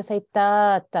 We don't want to say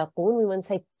tattaqun. We want to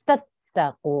say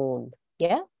tattaqun.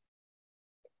 Yeah?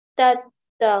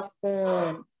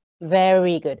 تتقون.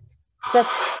 Very good.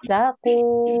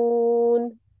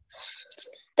 Tattaqun.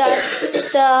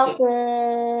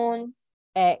 تتقون.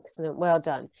 Excellent. Well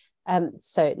done.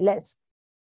 So we'll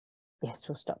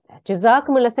stop there.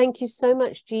 Jazakumullah. Thank you so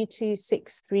much,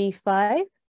 G2635,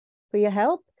 for your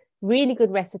help. Really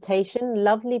good recitation,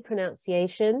 lovely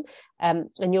pronunciation, and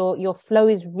your flow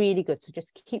is really good. So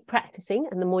just keep practicing,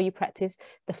 and the more you practice,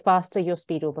 the faster your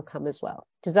speed will become as well.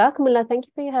 Jazakumullah. Thank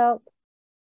you for your help.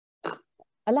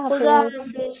 Allah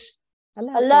Hafiz.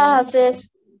 Allah Hafiz.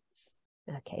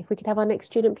 Okay, if we could have our next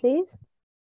student, please.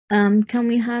 Can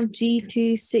we have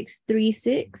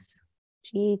G2636?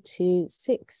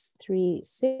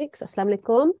 G2636. Assalamu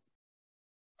alaikum.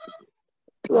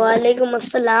 Wa alaikum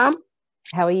assalam.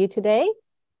 How are you today?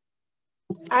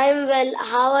 I'm well.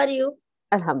 How are you?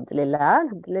 Alhamdulillah.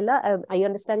 Alhamdulillah. Are you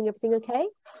understanding everything okay?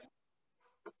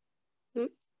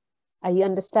 Are you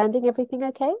understanding everything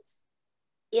okay?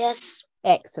 Yes.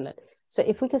 Excellent. So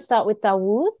if we can start with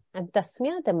Dawood and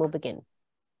Tasmiyah, then we'll begin.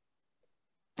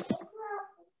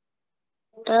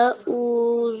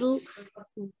 أعوذ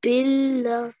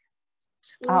بالله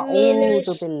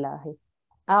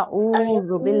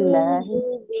أعوذ بالله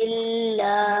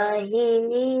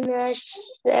من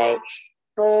الشيطان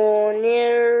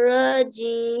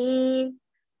الرجيم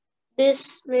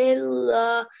بسم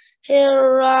الله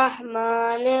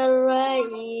الرحمن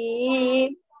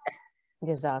الرحيم.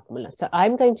 Jazakumullah. So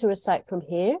I'm going to recite from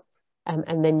here,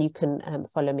 and then you can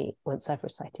follow me once I've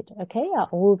recited. Okay.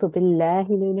 أعوذ بالله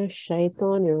من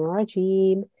الشيطان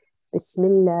الرجيم بسم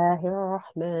الله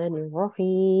الرحمن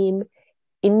الرحيم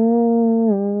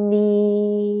إني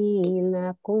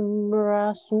لكم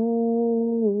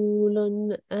رسول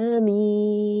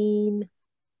أمين.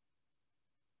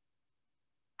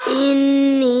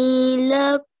 إني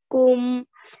لكم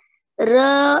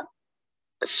رسول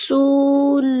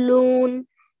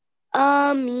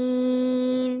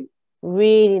أمين.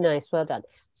 Really nice, well done.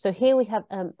 So here we have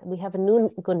a noon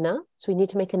gunna, so we need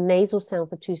to make a nasal sound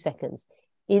for 2 seconds.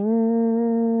 Inni.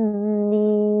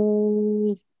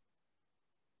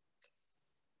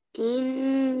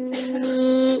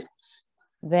 Inni.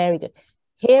 Very good.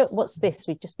 Here, what's this?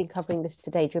 We've just been covering this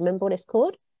today. Do you remember what it's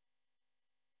called?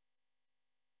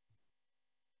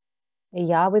 A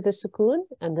ya with a sukoon,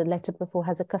 and the letter before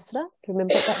has a kasra. Do you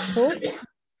remember what that's called?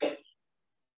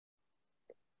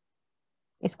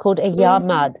 It's called a ya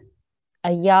mad.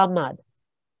 A ya mad.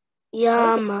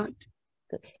 Ya mad.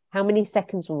 Good. How many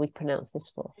seconds will we pronounce this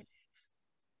for?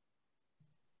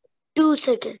 2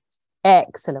 seconds.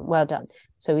 Excellent. Well done.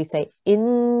 So we say inni.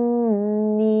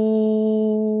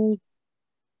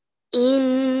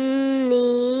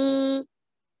 Inni.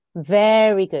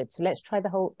 Very good. So let's try the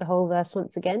whole verse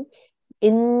once again.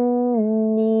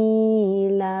 Inni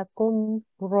lakum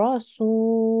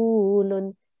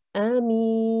rasulun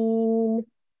amin.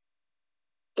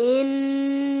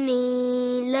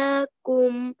 Inni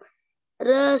lakum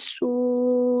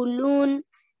rasulun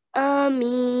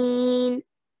amin.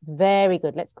 Very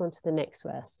good. Let's go on to the next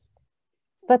verse.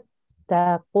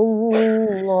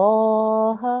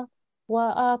 Fattaqullaha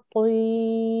wa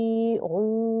ati'un.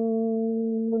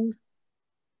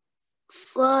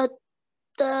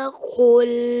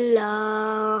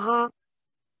 Fattaqullaha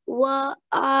wa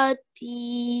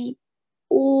ati'un.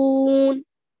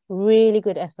 Really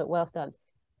good effort. Well done.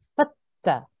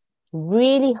 Fatta.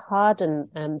 Really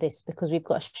harden this because we've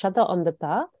got a shadda on the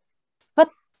ta.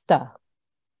 Fatta.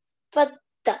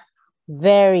 Fatta.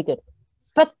 Very good.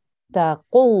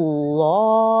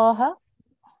 Fattaqullaha.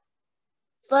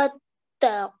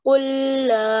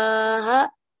 Fattaqullaha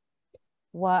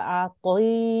wa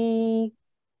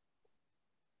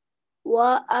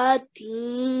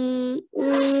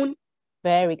ati'un.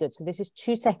 Very good. So this is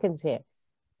 2 seconds here.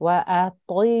 Wa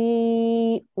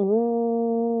ati'un.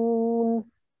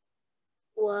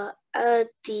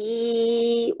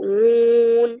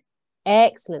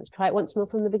 Excellent. Try it once more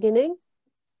from the beginning.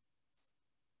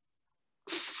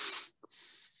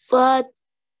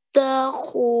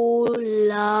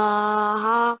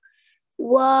 Fattaqullaha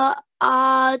wa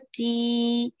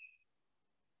ati'un.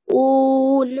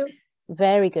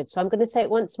 Very good. So I'm going to say it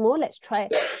once more. Let's try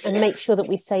it and make sure that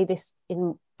we say this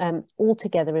in all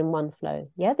together in one flow.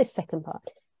 Yeah, this second part.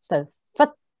 So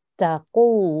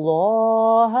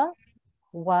Fattaqullaha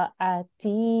wa ati'un.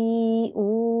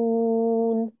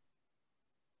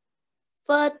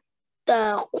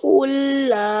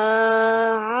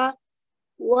 Fattaqullaha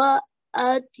wa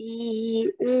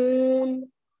ati'un.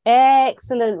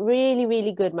 Excellent. Really,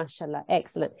 really good, mashallah.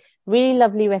 Excellent. Really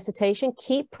lovely recitation.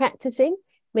 Keep practicing.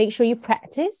 Make sure you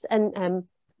practice, and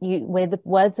where the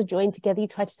words are joined together, you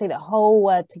try to say the whole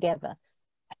word together.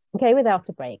 Okay, without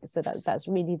a break. So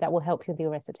that will help you with your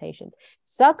recitation.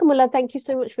 Jazakumullah, thank you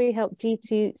so much for your help.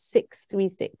 G2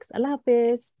 636. Allah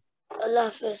Hafiz. Allah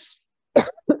Hafiz.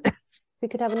 We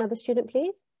could have another student,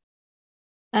 please.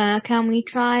 Can we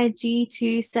try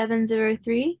G2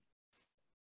 703?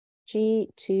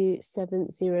 G2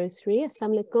 703.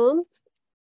 Assalamu alaikum.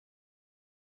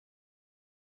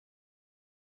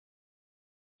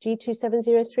 G2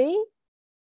 703.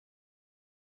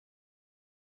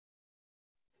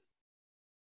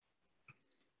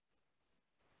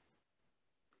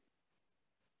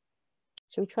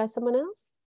 Should we try someone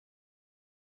else?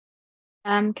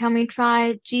 Can we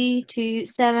try G2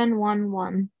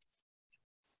 711?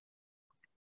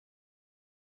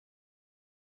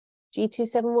 G2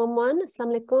 711.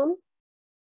 Assalamu alaikum.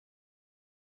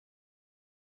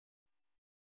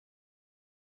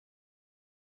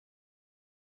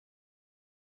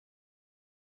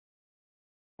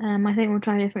 I think we'll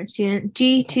try a different student.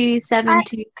 G2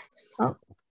 722.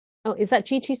 Oh, is that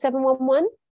G2 711?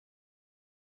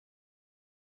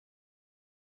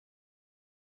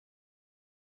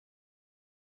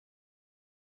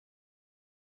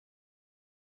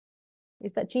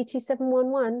 Is that G2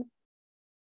 711?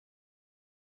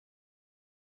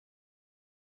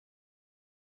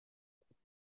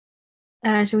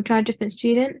 Shall we try a different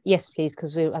student? Yes, please,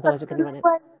 because otherwise we're going to run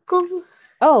out.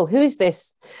 Oh, who is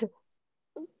this?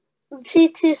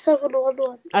 G2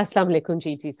 711. Assalamu alaikum,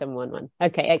 G2 711.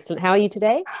 Okay, excellent. How are you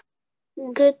today?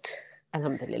 Good.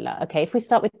 Alhamdulillah. Okay, if we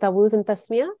start with Tawuz and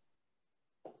Tasmiyah.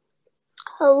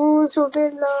 أعوذ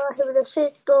بالله من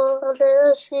الشيطان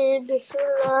الرجيم بسم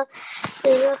الله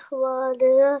الرحمن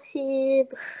الرحيم.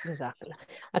 Jazakallah.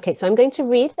 Okay, so I'm going to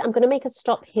read. I'm going to make a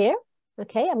stop here.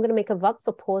 Okay, I'm going to make a waqf,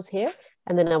 a pause here,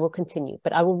 and then I will continue.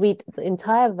 But I will read the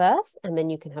entire verse, and then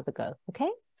you can have a go. Okay?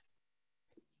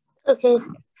 Okay.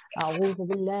 أعوذ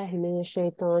بالله من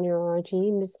الشيطان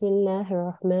الرجيم بسم الله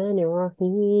الرحمن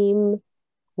الرحيم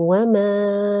وما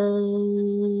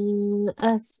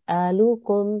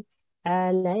أسألكم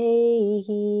عليه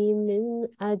من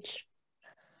أجر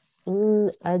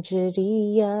إن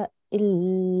أجري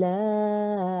إلا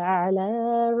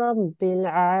على رب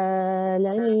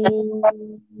العالمين.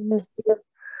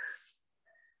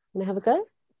 Can I have a go?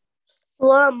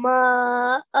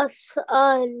 وما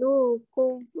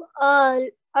أسألكم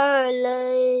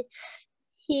عليه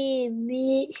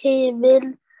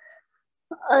من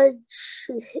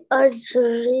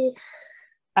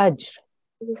أجر.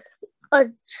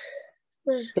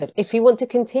 Good. If you want to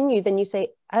continue, then you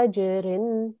say أجر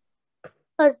إن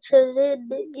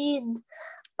أجري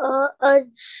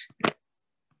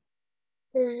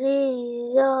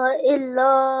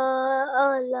إلا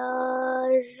على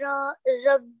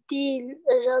رب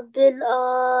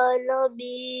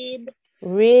العالمين.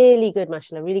 Really good,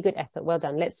 mashallah. Really good effort. Well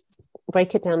done. Let's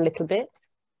break it down a little bit.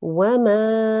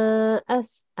 وما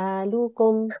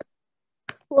أسألكم.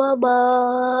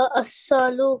 وما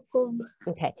أسألكم.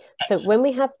 Okay, so when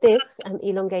we have this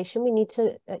elongation, we need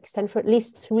to extend for at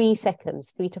least 3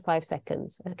 seconds, 3 to 5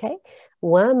 seconds. Okay,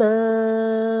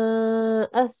 وما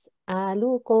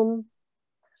أسألكم.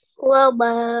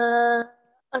 وما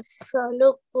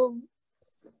أسألكم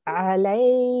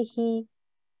عليه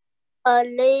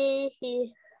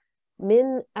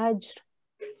من أجر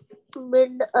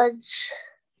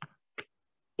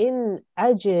إن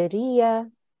أجري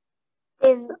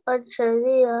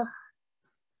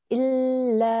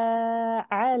إلا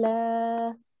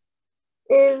على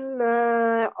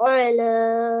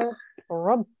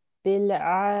رب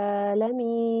العالمين.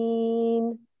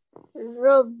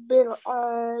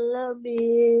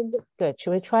 Good.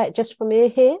 Should we try it just from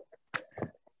here?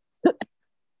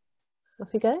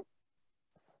 Off we go.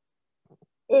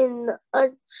 إن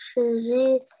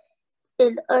أجري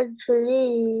إلا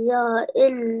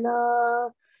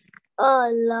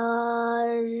على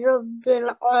رب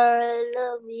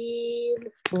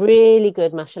العالمين. Really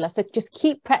good, mashallah. So just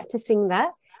keep practicing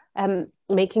that,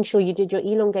 making sure you did your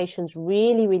elongations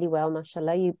really, really well,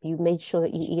 mashallah. You made sure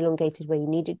that you elongated where you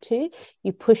needed to.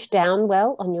 You pushed down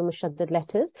well on your mushaddad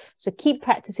letters. So keep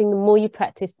practicing. The more you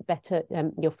practice, the better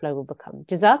your flow will become.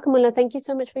 Jazakumullah. Thank you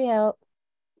so much for your help.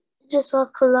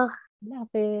 Jazakallah. Allah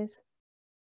Hafiz.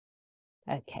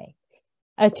 Okay.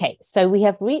 Okay, so we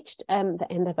have reached the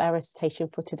end of our recitation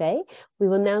for today. We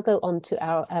will now go on to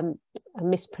our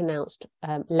mispronounced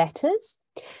letters.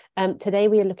 Today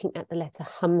we are looking at the letter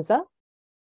Hamza.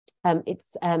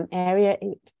 Its area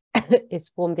it is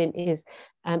formed in is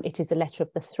it is the letter of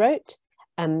the throat.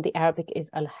 The Arabic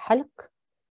is al-halq.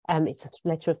 It's a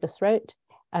letter of the throat.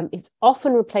 It's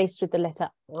often replaced with the letter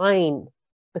Ain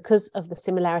because of the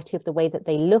similarity of the way that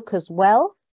they look as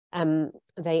well.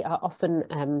 They are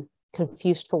often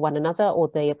confused for one another, or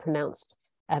they are pronounced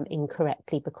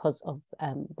incorrectly because of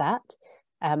that.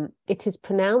 It is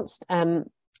pronounced,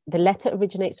 the letter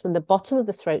originates from the bottom of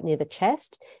the throat near the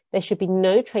chest. There should be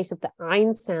no trace of the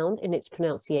Ain sound in its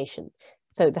pronunciation.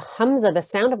 So the Hamza, the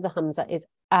sound of the Hamza is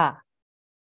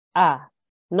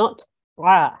not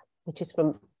ra, which is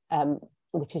from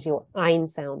which is your Ain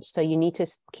sound. So you need to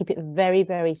keep it very,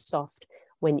 very soft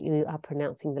when you are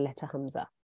pronouncing the letter Hamza.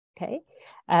 Okay.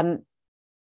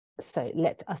 So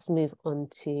let us move on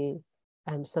to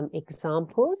some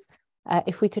examples.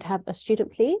 If we could have a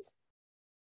student, please.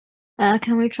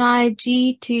 Can we try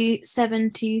G2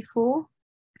 724?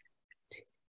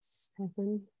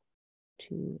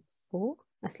 724.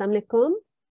 Assalamu alaikum.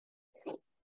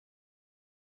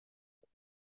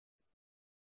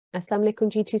 Assalamu alaikum,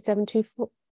 G2 724.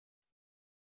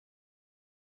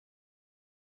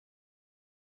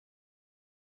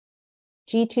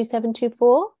 G2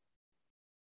 724.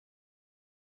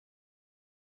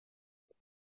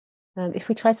 If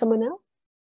we try someone else.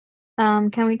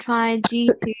 Can we try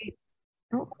G2?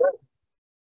 Oh.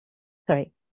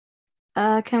 Sorry.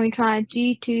 Can we try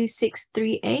G2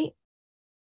 638?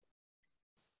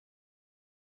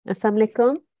 Assalamu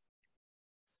alaikum.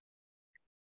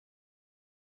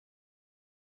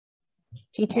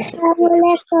 G2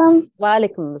 Assalamualaikum. Wa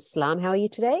alaikum assalam. How are you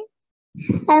today?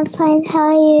 I'm fine. How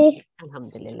are you?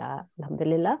 Alhamdulillah.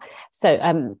 Alhamdulillah. So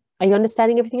are you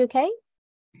understanding everything okay?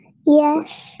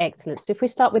 Yes. Excellent. So if we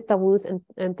start with Tawuz and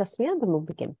Tasmiyah, then we'll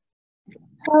begin.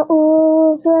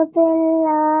 أعوذ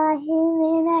بالله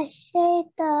من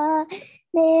الشيطان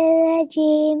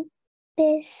الرجيم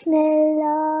بسم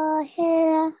الله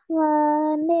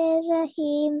الرحمن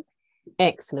الرحيم.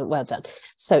 Excellent. Well done.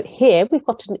 So here we've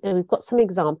got some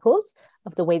examples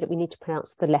of the way that we need to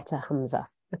pronounce the letter Hamza.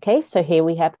 Okay. So here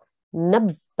we have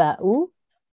nabba'u.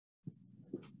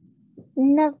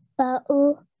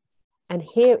 نبأ. And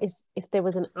here is, if there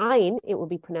was an ayn, it would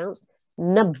be pronounced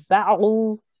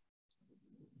nabba'u.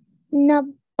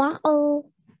 نبأ.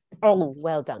 Oh,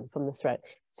 well done, from the throat.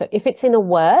 So if it's in a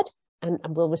word, and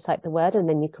we'll recite the word, and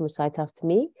then you can recite after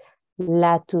me.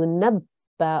 La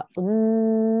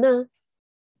tunabba'unna.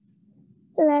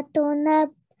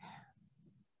 لتنبأ.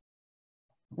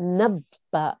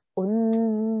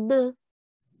 Nabba'unna.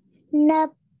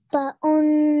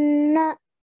 نبأ.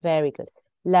 Very good.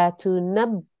 La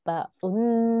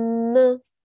tunabba'unna.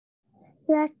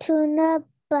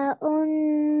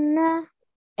 لتنبأن.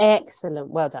 Excellent.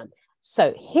 Well done.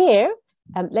 So here,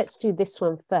 let's do this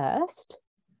one first.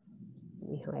 Let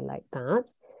me highlight that.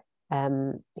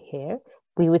 Here,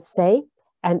 we would say,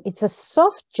 and it's a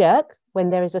soft jerk when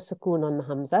there is a sukoon on the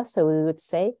Hamza. So we would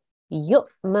say,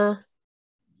 yu'ma.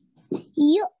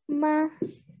 يؤمى.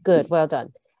 Good. Well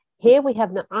done. Here we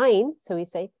have the ayn. So we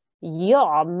say,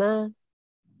 yu'ma.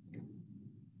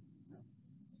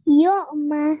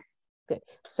 يؤمى. Good.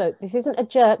 So this isn't a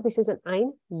jerk. This is an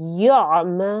ayn.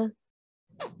 Yu'ma.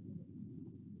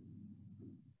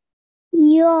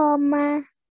 يؤمى.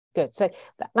 Good. So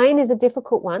the ayn is a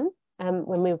difficult one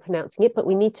when we were pronouncing it, but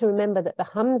we need to remember that the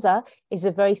Hamza is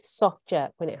a very soft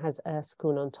jerk when it has a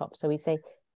sukoon on top. So we say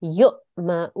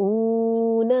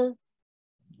yu'ma'una.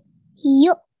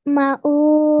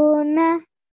 يؤمؤون.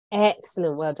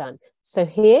 Excellent. Well done. So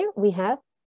here we have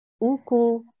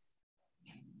uku.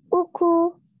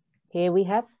 أكو. Here we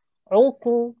have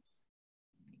uku.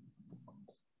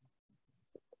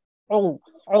 Oh.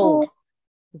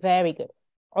 Very good.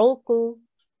 Uku.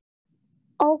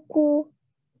 أكو.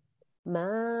 Ma'ukum.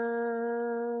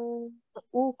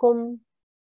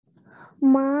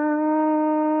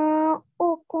 ماؤكم.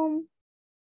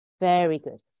 Very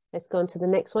good. Let's go on to the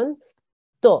next one.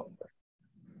 Do.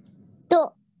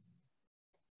 Do.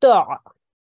 Do.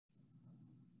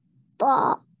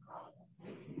 طا.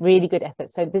 Really good effort.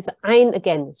 So this ayn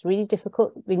again, it's really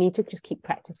difficult. We need to just keep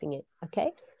practicing it.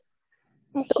 Okay.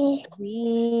 Okay.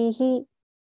 We.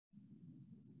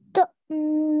 Do.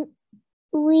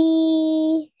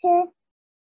 We.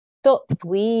 Do.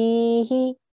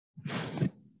 We.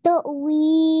 Do.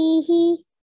 We.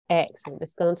 Excellent.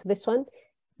 Let's go on to this one.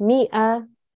 Mi'a.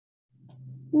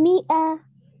 مئة.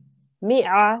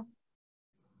 Mi'a.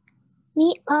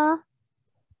 مئة.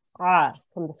 Ah,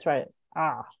 from the throat.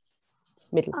 Ah,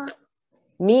 middle.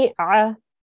 Mi'a.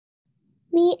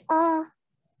 Mi'a.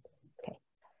 Okay.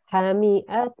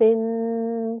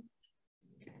 Hami'atin.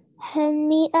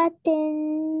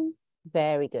 Hami'atin.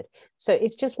 Very good. So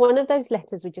it's just one of those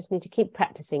letters we just need to keep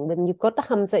practicing. When you've got the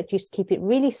hamza, just keep it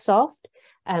really soft,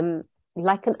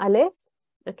 like an alif,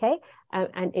 okay?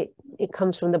 And it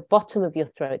comes from the bottom of your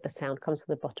throat. The sound comes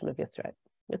from the bottom of your throat.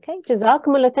 Okay,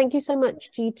 Jazakumullah. Thank you so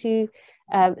much, G2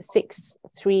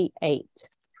 638.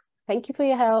 Thank you for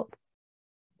your help.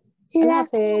 Allah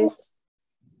Hafiz.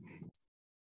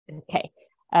 Okay.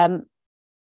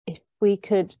 If we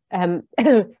could, I'm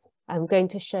going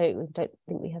to show, I don't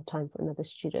think we have time for another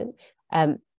student.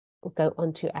 We'll go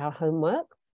on to our homework.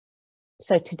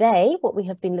 So today, what we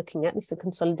have been looking at is a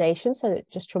consolidation. So that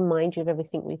just to remind you of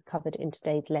everything we've covered in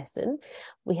today's lesson,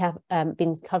 we have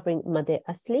been covering Mad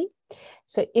Asli.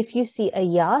 So if you see a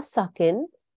Ya Sakin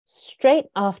straight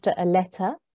after a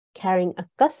letter carrying a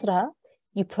Kasra,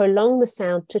 you prolong the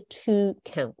sound to 2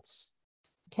 counts.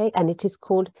 Okay, and it is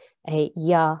called a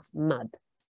Ya Mad.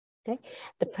 Okay,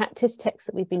 the practice text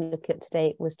that we've been looking at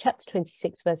today was chapter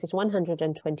 26, verses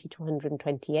 120 to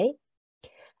 128.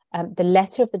 The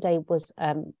letter of the day was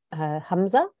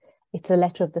Hamza. It's a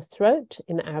letter of the throat.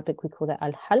 In Arabic, we call that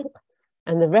Al-Halq.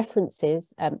 And the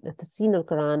references at the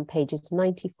Talimul-Quran, pages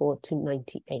 94 to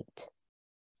 98.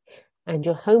 And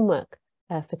your homework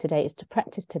for today is to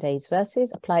practice today's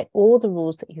verses, apply all the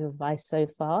rules that you've revised so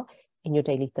far in your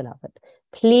daily tilawat.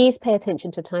 Please pay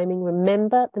attention to timing.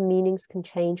 Remember, the meanings can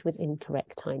change with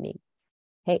incorrect timing.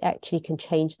 Okay, actually can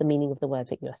change the meaning of the word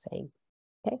that you're saying.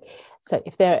 Okay, so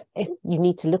if you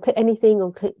need to look at anything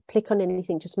or click on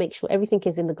anything, just make sure everything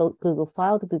is in the Google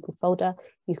file, the Google folder.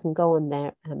 You can go on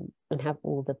there and have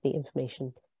all of the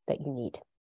information that you need.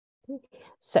 Okay.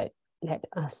 So let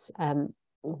us end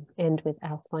with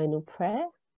our final prayer.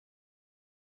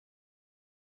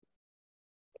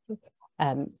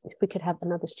 If we could have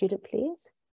another student,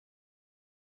 please.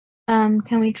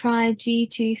 Can we try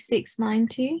G2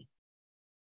 692?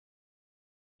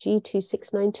 G2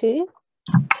 692.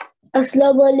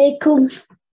 Assalamu alaikum.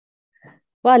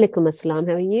 Wa alaikum assalam.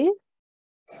 How are you?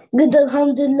 Good,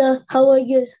 alhamdulillah. How are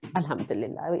you?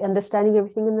 Alhamdulillah. Are we understanding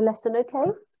everything in the lesson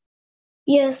okay?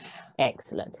 Yes.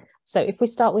 Excellent. So if we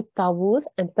start with Tawuz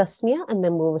and Tasmiyah, and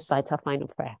then we'll recite our final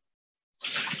prayer.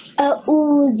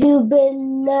 أعوذ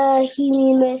بالله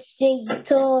من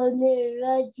الشيطان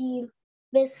الرجيم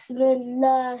بسم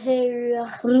الله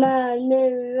الرحمن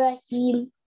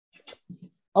الرحيم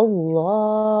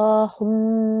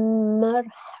اللهم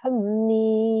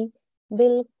ارحمني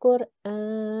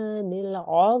بالقرآن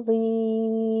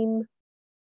العظيم.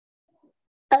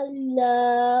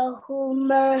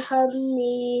 اللهم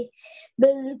ارحمني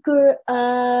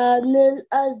بالقرآن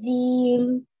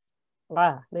العظيم.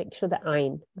 Make sure the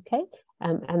ayn, okay?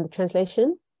 And the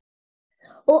translation?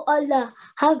 Oh Allah,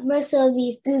 have mercy on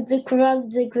me through the Quran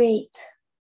the Great.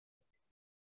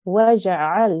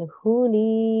 وَاجْعَلْهُ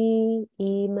لِي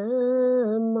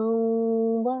إِمَامًا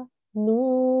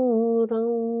وَنُورًا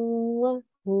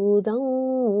وَهُدًى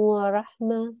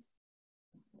وَرَحْمَةً.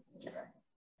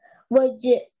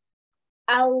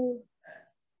 وَاجْعَلْهُ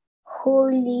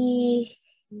لِي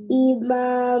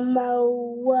إِمَامًا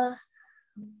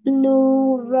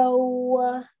ونورا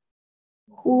وهدى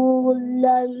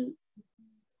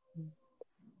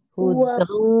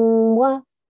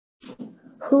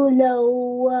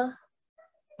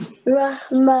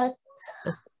ورحمة.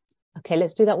 Okay,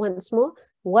 let's do that once more.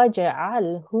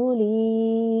 وَاجْعَلْهُ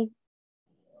لِي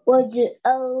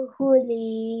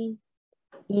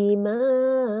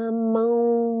إِمَامًا.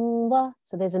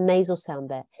 So there's a nasal sound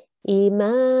there.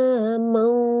 إِمَامًا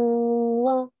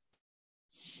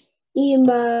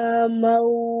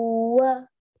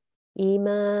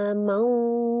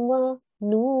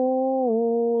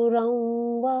ونورا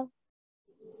وهدى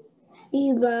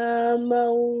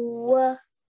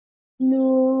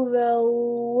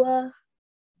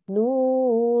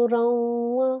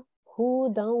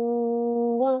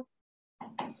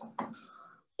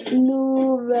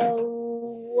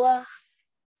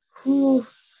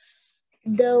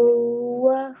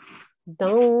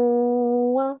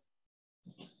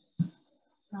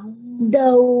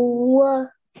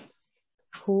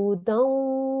هدى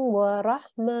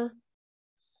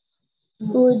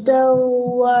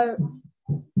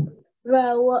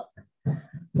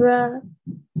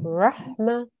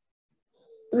ورحمة.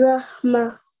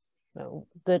 رحمة. Oh,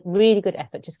 good, really good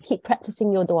effort. Just keep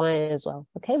practicing your dua as well.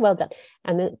 Okay, well done.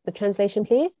 And the translation,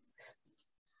 please.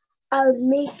 I'll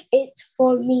make it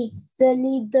for me, the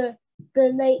leader,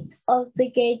 the light of the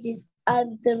gate is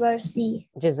and the mercy.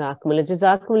 Jazakumullah.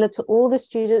 Jazakumullah to all the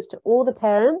students, to all the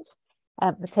parents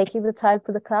for taking the time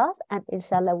for the class, and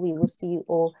inshallah we will see you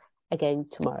all again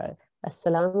tomorrow.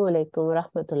 Assalamu alaikum wa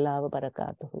rahmatullahi wa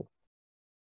barakatuhu.